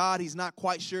breath to a God he's not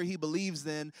quite sure he believes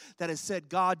in that has said,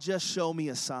 God, just show me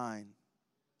a sign.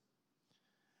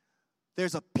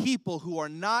 There's a people who are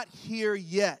not here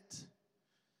yet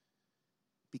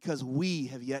because we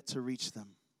have yet to reach them.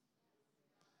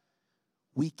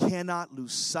 We cannot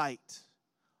lose sight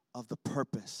of the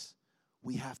purpose.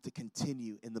 We have to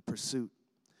continue in the pursuit.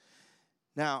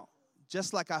 Now,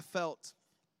 just like I felt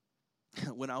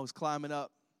when I was climbing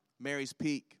up Mary's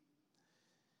Peak,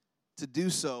 to do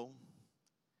so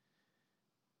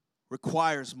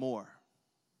requires more.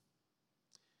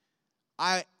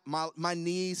 My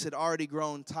knees had already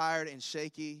grown tired and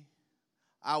shaky.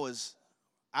 I was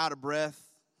out of breath,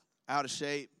 out of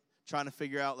shape, trying to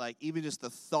figure out, like, even just the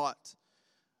thought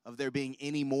of there being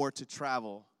any more to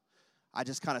travel, I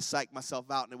just kind of psyched myself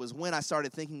out. And it was when I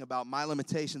started thinking about my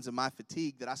limitations and my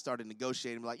fatigue that I started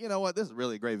negotiating. Like, you know what? This is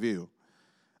really a great view.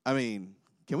 I mean,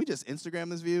 can we just Instagram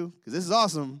this view? Because this is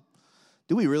awesome.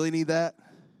 Do we really need that?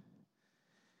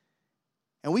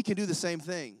 And we can do the same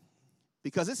thing.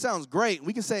 Because it sounds great.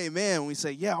 We can say amen when we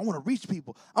say, yeah, I want to reach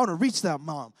people. I want to reach that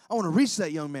mom. I want to reach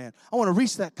that young man. I want to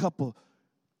reach that couple.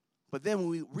 But then when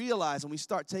we realize and we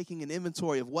start taking an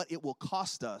inventory of what it will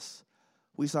cost us,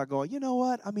 we start going, you know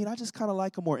what? I mean, I just kind of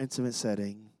like a more intimate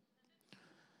setting.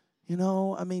 You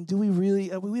know, I mean, do we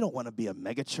really? We don't want to be a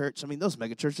mega church. I mean, those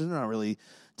mega churches are not really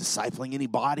discipling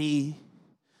anybody.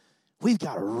 We've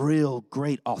got a real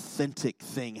great authentic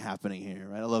thing happening here,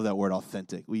 right? I love that word,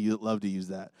 authentic. We love to use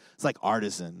that. It's like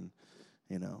artisan,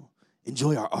 you know.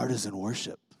 Enjoy our artisan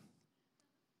worship.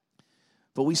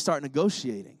 But we start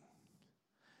negotiating.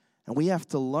 And we have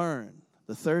to learn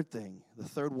The third thing, the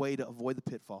third way to avoid the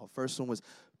pitfall. First one was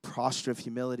posture of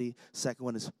humility. Second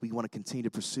one is we want to continue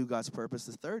to pursue God's purpose.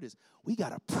 The third is we got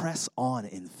to press on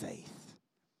in faith.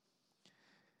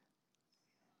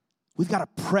 We've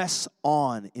got to press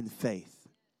on in faith.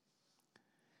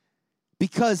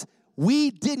 Because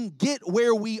we didn't get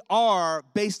where we are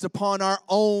based upon our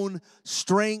own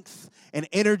strength and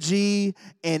energy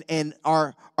and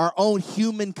our own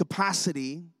human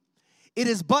capacity. It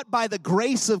is but by the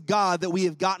grace of God that we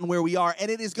have gotten where we are,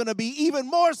 and it is going to be even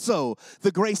more so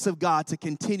the grace of God to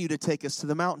continue to take us to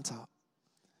the mountaintop.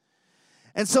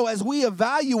 And so as we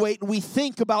evaluate and we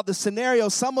think about the scenario,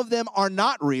 some of them are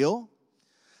not real.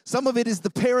 Some of it is the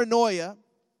paranoia,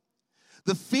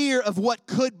 the fear of what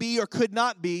could be or could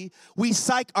not be. We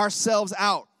psych ourselves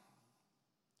out.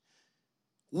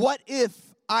 What if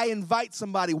I invite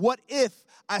somebody? What if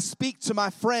I speak to my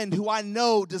friend who I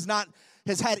know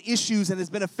has had issues and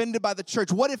has been offended by the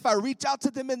church? What if I reach out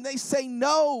to them and they say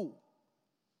no?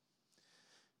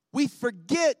 We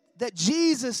forget that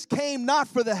Jesus came not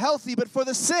for the healthy, but for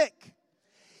the sick.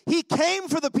 He came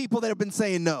for the people that have been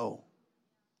saying no.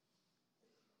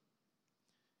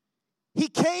 He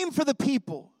came for the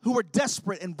people who were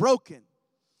desperate and broken.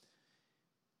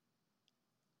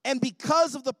 And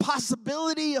because of the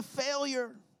possibility of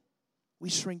failure, we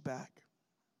shrink back.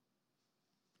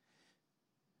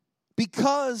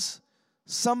 Because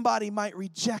somebody might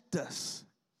reject us,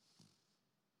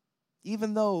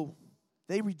 even though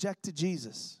they rejected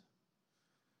Jesus,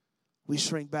 we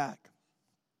shrink back.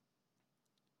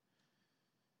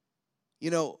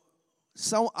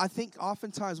 So I think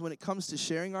oftentimes when it comes to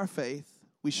sharing our faith,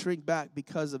 we shrink back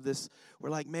because of this. We're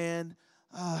like, man,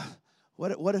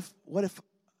 what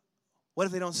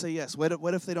if they don't say yes?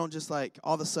 What if they don't just like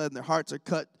all of a sudden their hearts are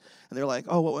cut and they're like,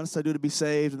 oh, what must I do to be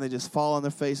saved? And they just fall on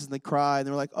their faces and they cry and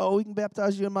they're like, oh, we can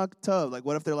baptize you in my tub. Like,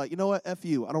 what if they're like, you know what, F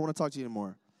you, I don't want to talk to you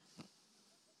anymore.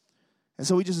 And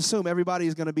so we just assume everybody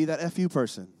is going to be that F you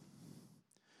person.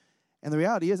 And the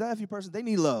reality is that F you person, they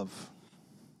need love,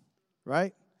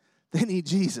 right? They need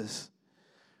Jesus.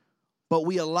 But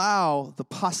we allow the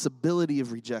possibility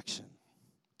of rejection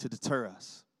to deter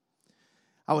us.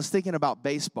 I was thinking about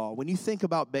baseball. When you think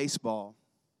about baseball,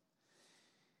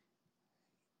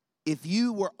 if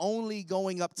you were only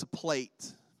going up to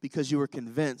plate because you were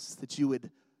convinced that you would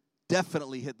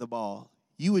definitely hit the ball,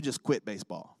 you would just quit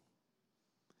baseball.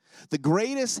 The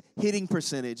greatest hitting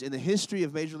percentage in the history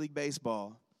of Major League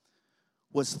Baseball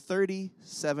was 37%.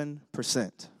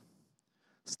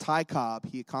 It's Ty Cobb.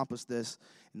 He accomplished this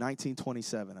in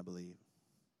 1927, I believe.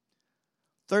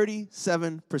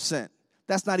 37%.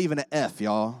 That's not even an F,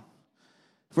 y'all.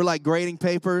 If we're like grading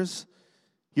papers,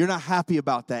 you're not happy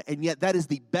about that. And yet that is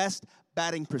the best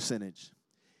batting percentage.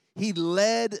 He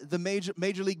led the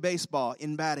Major League Baseball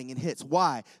in batting and hits.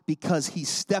 Why? Because he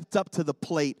stepped up to the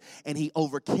plate and he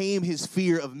overcame his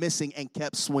fear of missing and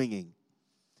kept swinging.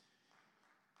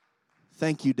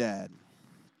 Thank you, Dad.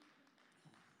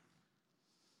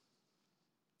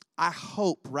 I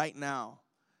hope right now,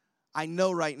 I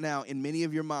know right now in many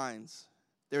of your minds,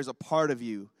 there's a part of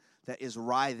you that is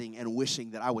writhing and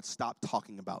wishing that I would stop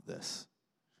talking about this.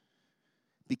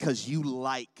 Because you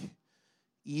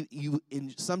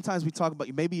sometimes we talk about,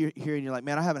 maybe you're here and you're like,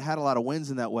 man, I haven't had a lot of wins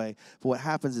in that way. But what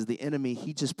happens is the enemy,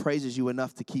 he just praises you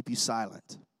enough to keep you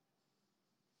silent.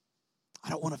 I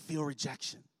don't want to feel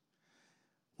rejection.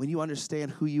 When you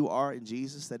understand who you are in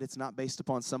Jesus, that it's not based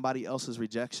upon somebody else's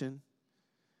rejection,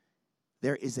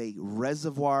 there is a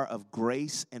reservoir of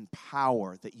grace and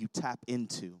power that you tap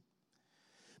into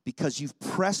because you've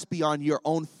pressed beyond your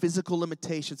own physical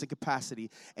limitations and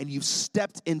capacity and you've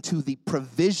stepped into the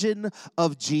provision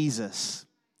of Jesus.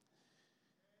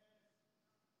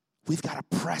 We've got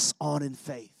to press on in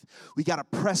faith. We've got to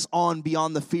press on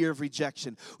beyond the fear of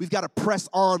rejection. We've got to press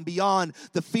on beyond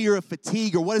the fear of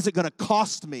fatigue or what is it going to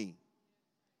cost me?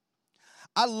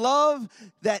 I love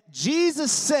that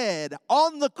Jesus said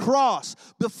on the cross,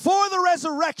 before the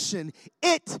resurrection,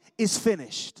 it is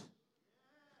finished.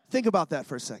 Think about that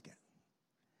for a second.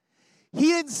 He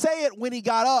didn't say it when he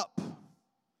got up.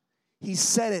 He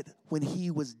said it when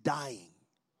he was dying.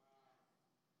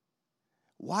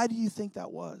 Why do you think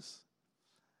that was?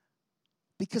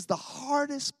 Because the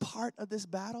hardest part of this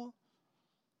battle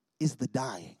is the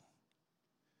dying.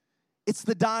 It's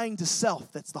the dying to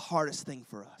self that's the hardest thing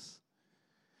for us.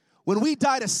 When we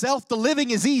die to self, the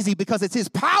living is easy because it's his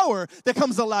power that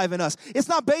comes alive in us. It's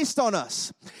not based on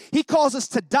us. He calls us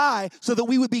to die so that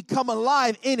we would become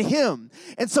alive in him.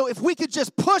 And so if we could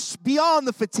just push beyond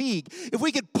the fatigue, if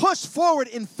we could push forward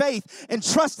in faith and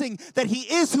trusting that he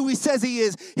is who he says he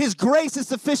is, his grace is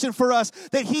sufficient for us,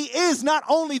 that he is not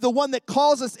only the one that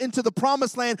calls us into the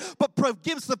promised land, but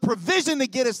gives the provision to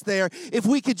get us there. If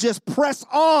we could just press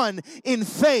on in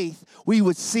faith, we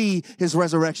would see his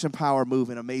resurrection power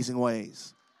move in amazing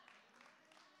ways.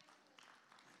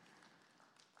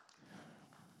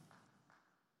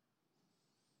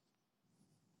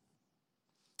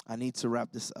 I need to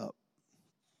wrap this up.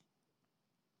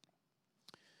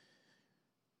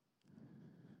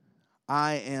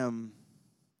 I am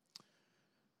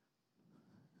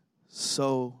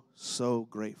so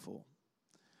grateful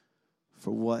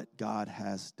for what God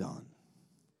has done.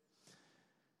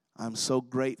 I'm so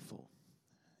grateful.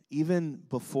 Even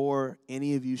before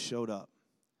any of you showed up,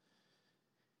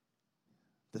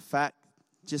 the fact,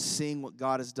 just seeing what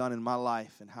God has done in my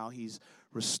life and how he's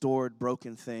restored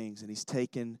broken things and he's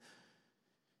taken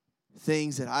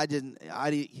things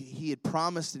that he had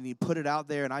promised and he put it out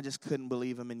there and I just couldn't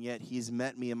believe him, and yet he's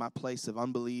met me in my place of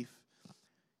unbelief.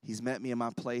 He's met me in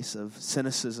my place of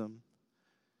cynicism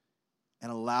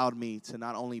and allowed me to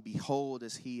not only behold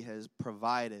as he has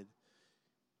provided,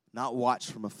 not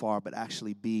watch from afar, but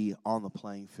actually be on the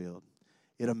playing field.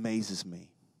 It amazes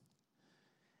me.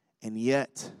 And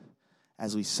yet,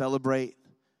 as we celebrate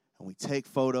and we take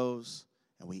photos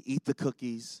and we eat the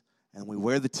cookies and we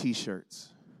wear the t-shirts,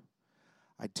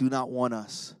 I do not want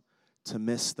us to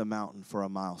miss the mountain for a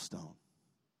milestone.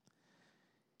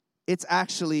 It's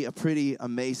actually a pretty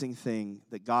amazing thing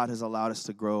that God has allowed us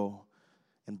to grow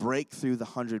and break through the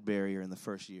 100 barrier in the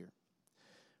first year.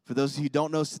 For those of you who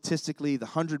don't know, statistically, the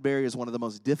 100 barrier is one of the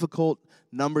most difficult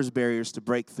numbers barriers to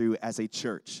break through as a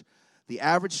church. The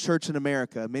average church in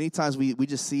America, many times we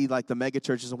just see like the mega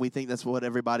churches and we think that's what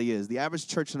everybody is. The average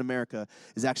church in America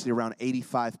is actually around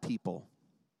 85 people.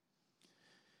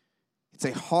 It's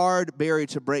a hard barrier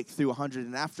to break through 100.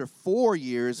 And after 4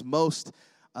 years,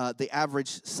 the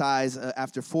average size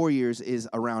after 4 years is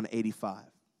around 85.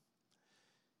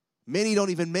 Many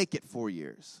don't even make it 4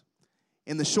 years.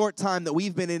 In the short time that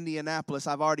we've been in Indianapolis,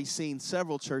 I've already seen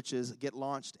several churches get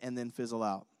launched and then fizzle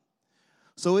out.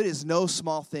 So it is no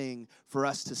small thing for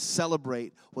us to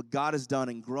celebrate what God has done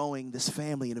in growing this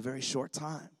family in a very short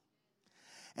time.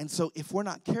 And so if we're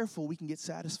not careful, we can get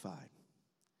satisfied.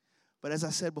 But as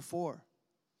I said before,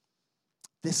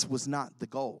 this was not the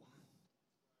goal.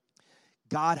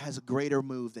 God has a greater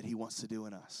move that he wants to do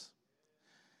in us.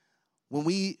 When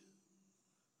we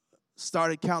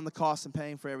started counting the costs and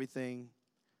paying for everything,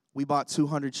 we bought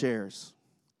 200 chairs.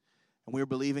 And we were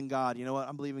believing God. You know what?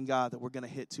 I'm believing God that we're going to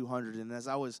hit 200. And as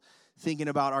I was thinking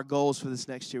about our goals for this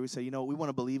next year, we said, we want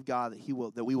to believe God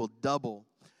that we will double,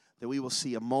 that we will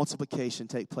see a multiplication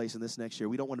take place in this next year.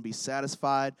 We don't want to be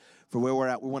satisfied for where we're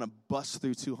at. We want to bust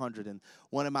through 200. And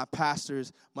one of my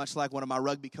pastors, much like one of my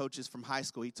rugby coaches from high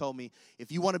school, he told me,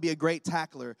 if you want to be a great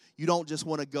tackler, you don't just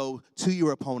want to go to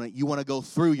your opponent, you want to go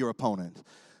through your opponent.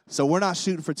 So we're not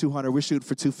shooting for 200, we're shooting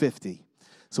for 250.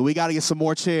 So we got to get some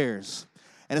more chairs.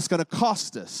 And it's going to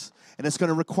cost us. And it's going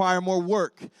to require more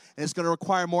work. And it's going to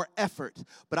require more effort.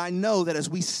 But I know that as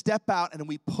we step out and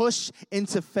we push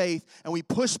into faith and we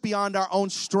push beyond our own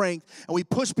strength and we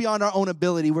push beyond our own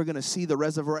ability, we're going to see a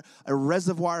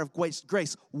reservoir of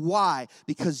grace. Why?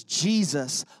 Because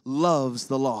Jesus loves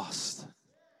the lost.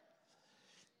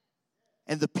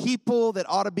 And the people that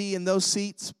ought to be in those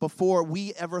seats before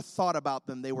we ever thought about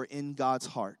them, they were in God's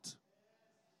heart.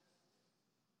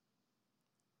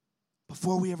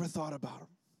 Before we ever thought about them.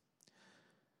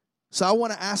 So I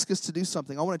want to ask us to do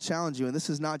something. I want to challenge you, and this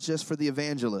is not just for the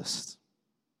evangelist.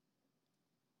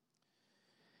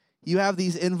 You have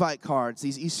these invite cards,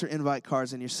 these Easter invite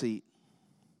cards in your seat.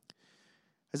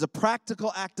 As a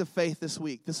practical act of faith this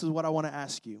week, this is what I want to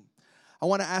ask you. I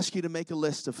want to ask you to make a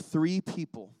list of 3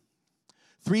 people.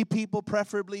 3 people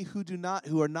preferably who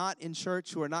are not in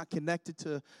church, who are not connected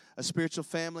to a spiritual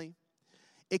family.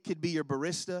 It could be your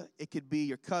barista, it could be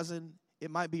your cousin, it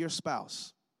might be your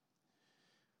spouse.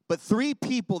 But 3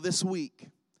 people this week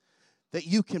that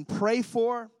you can pray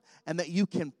for and that you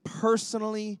can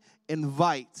personally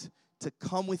invite to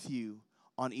come with you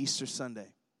on Easter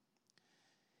Sunday.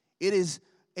 It is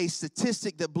a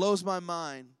statistic that blows my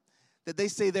mind that they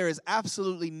say there is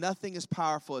absolutely nothing as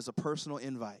powerful as a personal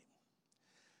invite.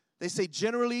 They say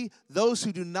generally those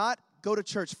who do not go to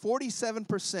church,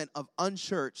 47% of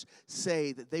unchurched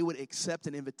say that they would accept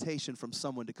an invitation from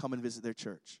someone to come and visit their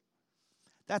church.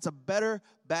 That's a better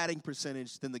batting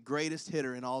percentage than the greatest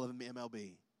hitter in all of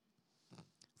MLB.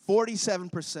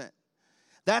 47%.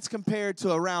 That's compared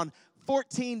to around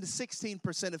 14 to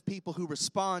 16% of people who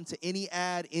respond to any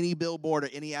ad, any billboard, or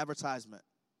any advertisement.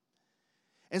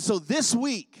 And so this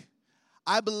week,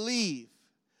 I believe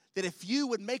that if you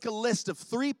would make a list of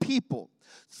three people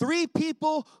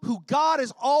who God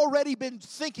has already been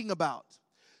thinking about,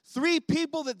 three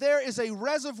people that there is a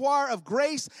reservoir of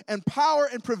grace and power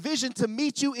and provision to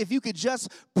meet you if you could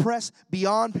just press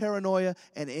beyond paranoia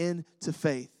and into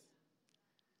faith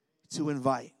to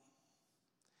invite.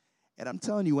 And I'm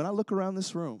telling you, when I look around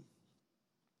this room,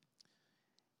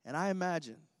 and I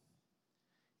imagine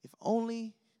if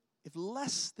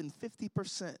less than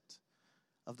 50%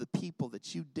 of the people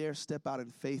that you dare step out in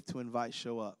faith to invite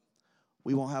show up,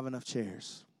 we won't have enough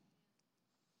chairs.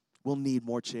 We'll need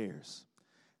more chairs.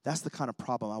 That's the kind of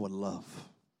problem I would love.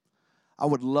 I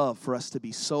would love for us to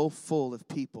be so full of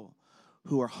people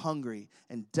who are hungry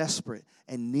and desperate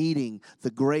and needing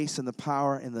the grace and the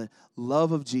power and the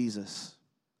love of Jesus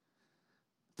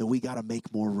that we got to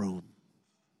make more room.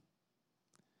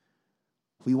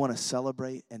 We want to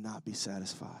celebrate and not be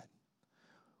satisfied.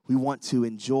 We want to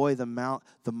enjoy the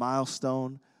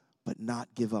milestone, but not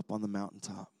give up on the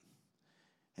mountaintop.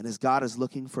 And as God is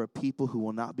looking for a people who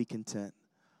will not be content,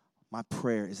 my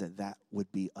prayer is that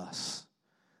would be us,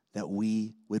 that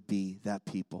we would be that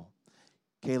people.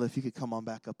 Kayla, if you could come on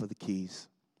back up with the keys.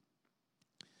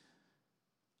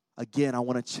 Again, I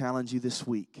want to challenge you this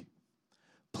week.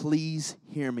 Please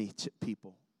hear me,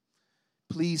 people.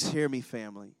 Please hear me,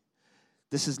 family.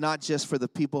 This is not just for the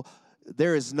people.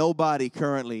 There is nobody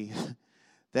currently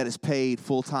that is paid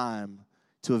full-time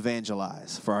to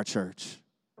evangelize for our church.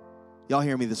 Y'all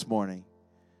hear me this morning?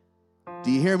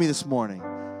 Do you hear me this morning?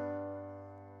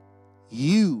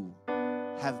 You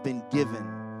have been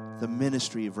given the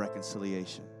ministry of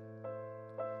reconciliation.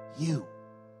 You.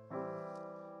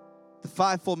 The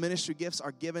fivefold ministry gifts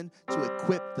are given to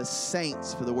equip the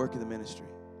saints for the work of the ministry.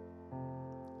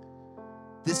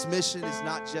 This mission is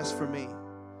not just for me.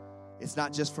 It's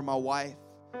not just for my wife.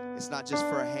 It's not just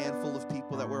for a handful of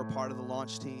people that were a part of the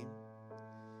launch team.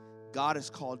 God has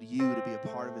called you to be a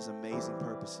part of His amazing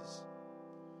purposes.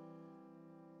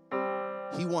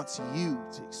 He wants you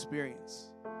to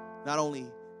experience not only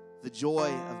the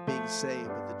joy of being saved,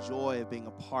 but the joy of being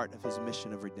a part of His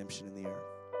mission of redemption in the earth.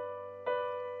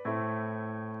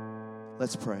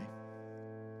 Let's pray.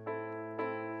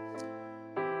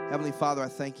 Heavenly Father, I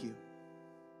thank you.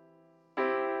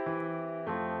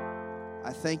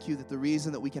 I thank you that the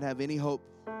reason that we can have any hope,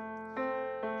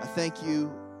 I thank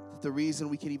you that the reason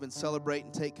we can even celebrate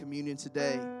and take communion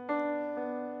today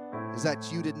is that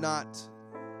you did not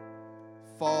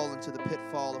fall into the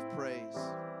pitfall of praise.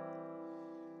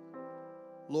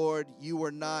 Lord, you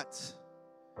were not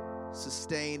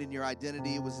sustained in your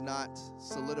identity. It was not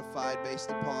solidified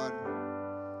based upon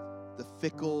the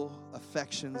fickle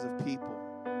affections of people.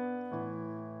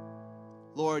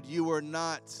 Lord, you were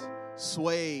not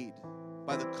swayed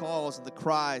by the calls and the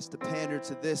cries to pander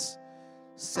to this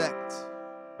sect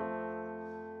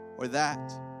or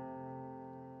that,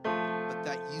 but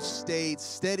that you stayed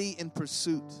steady in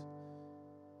pursuit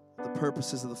of the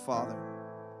purposes of the Father,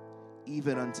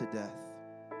 even unto death.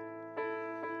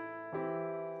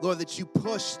 Lord, that you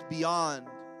pushed beyond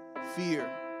fear.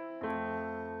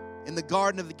 In the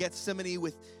Garden of the Gethsemane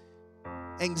with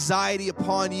anxiety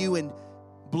upon you and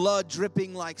blood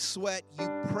dripping like sweat, you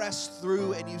pressed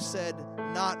through and you said,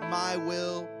 not my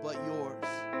will, but yours.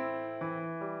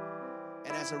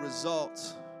 And as a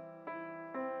result,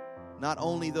 not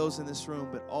only those in this room,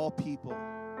 but all people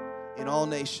in all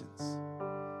nations,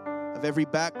 of every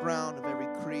background, of every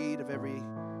creed, of every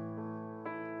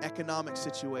economic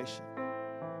situation,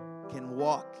 can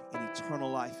walk in eternal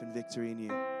life and victory in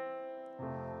you.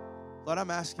 Lord,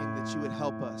 I'm asking that you would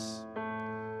help us.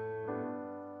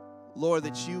 Lord,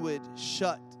 that you would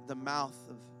shut the mouth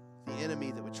of the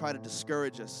enemy that would try to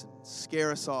discourage us and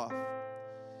scare us off.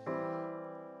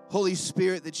 Holy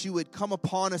Spirit, that you would come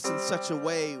upon us in such a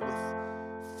way with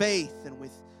faith and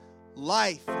with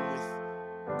life and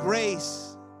with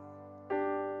grace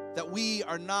that we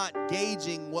are not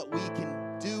gauging what we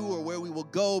can do or where we will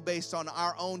go based on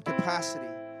our own capacity,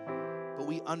 but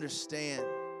we understand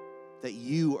that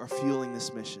you are fueling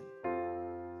this mission.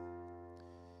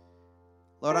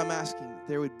 Lord, I'm asking that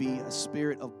there would be a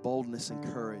spirit of boldness and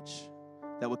courage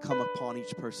that would come upon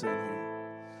each person in here.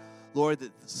 Lord,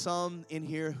 that some in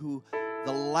here who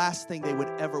the last thing they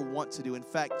would ever want to do, in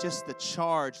fact, just the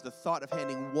charge, the thought of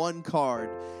handing one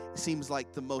card seems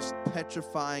like the most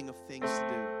petrifying of things to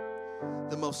do,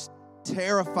 the most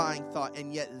terrifying thought,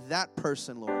 and yet that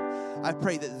person, Lord, I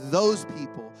pray that those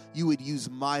people you would use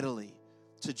mightily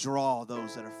to draw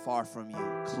those that are far from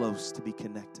you close to be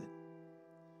connected.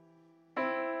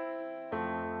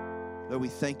 Lord, we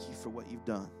thank you for what you've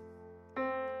done.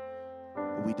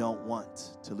 But we don't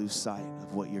want to lose sight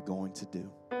of what you're going to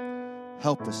do.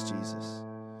 Help us, Jesus.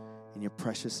 In your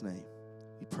precious name,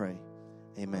 we pray.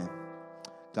 Amen.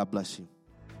 God bless you.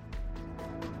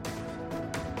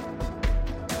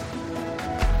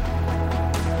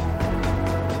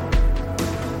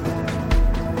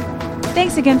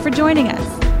 Thanks again for joining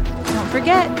us. Don't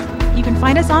forget, you can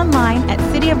find us online at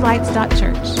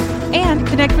cityoflights.church and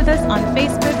connect with us on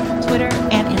Facebook, Twitter,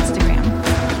 and Instagram.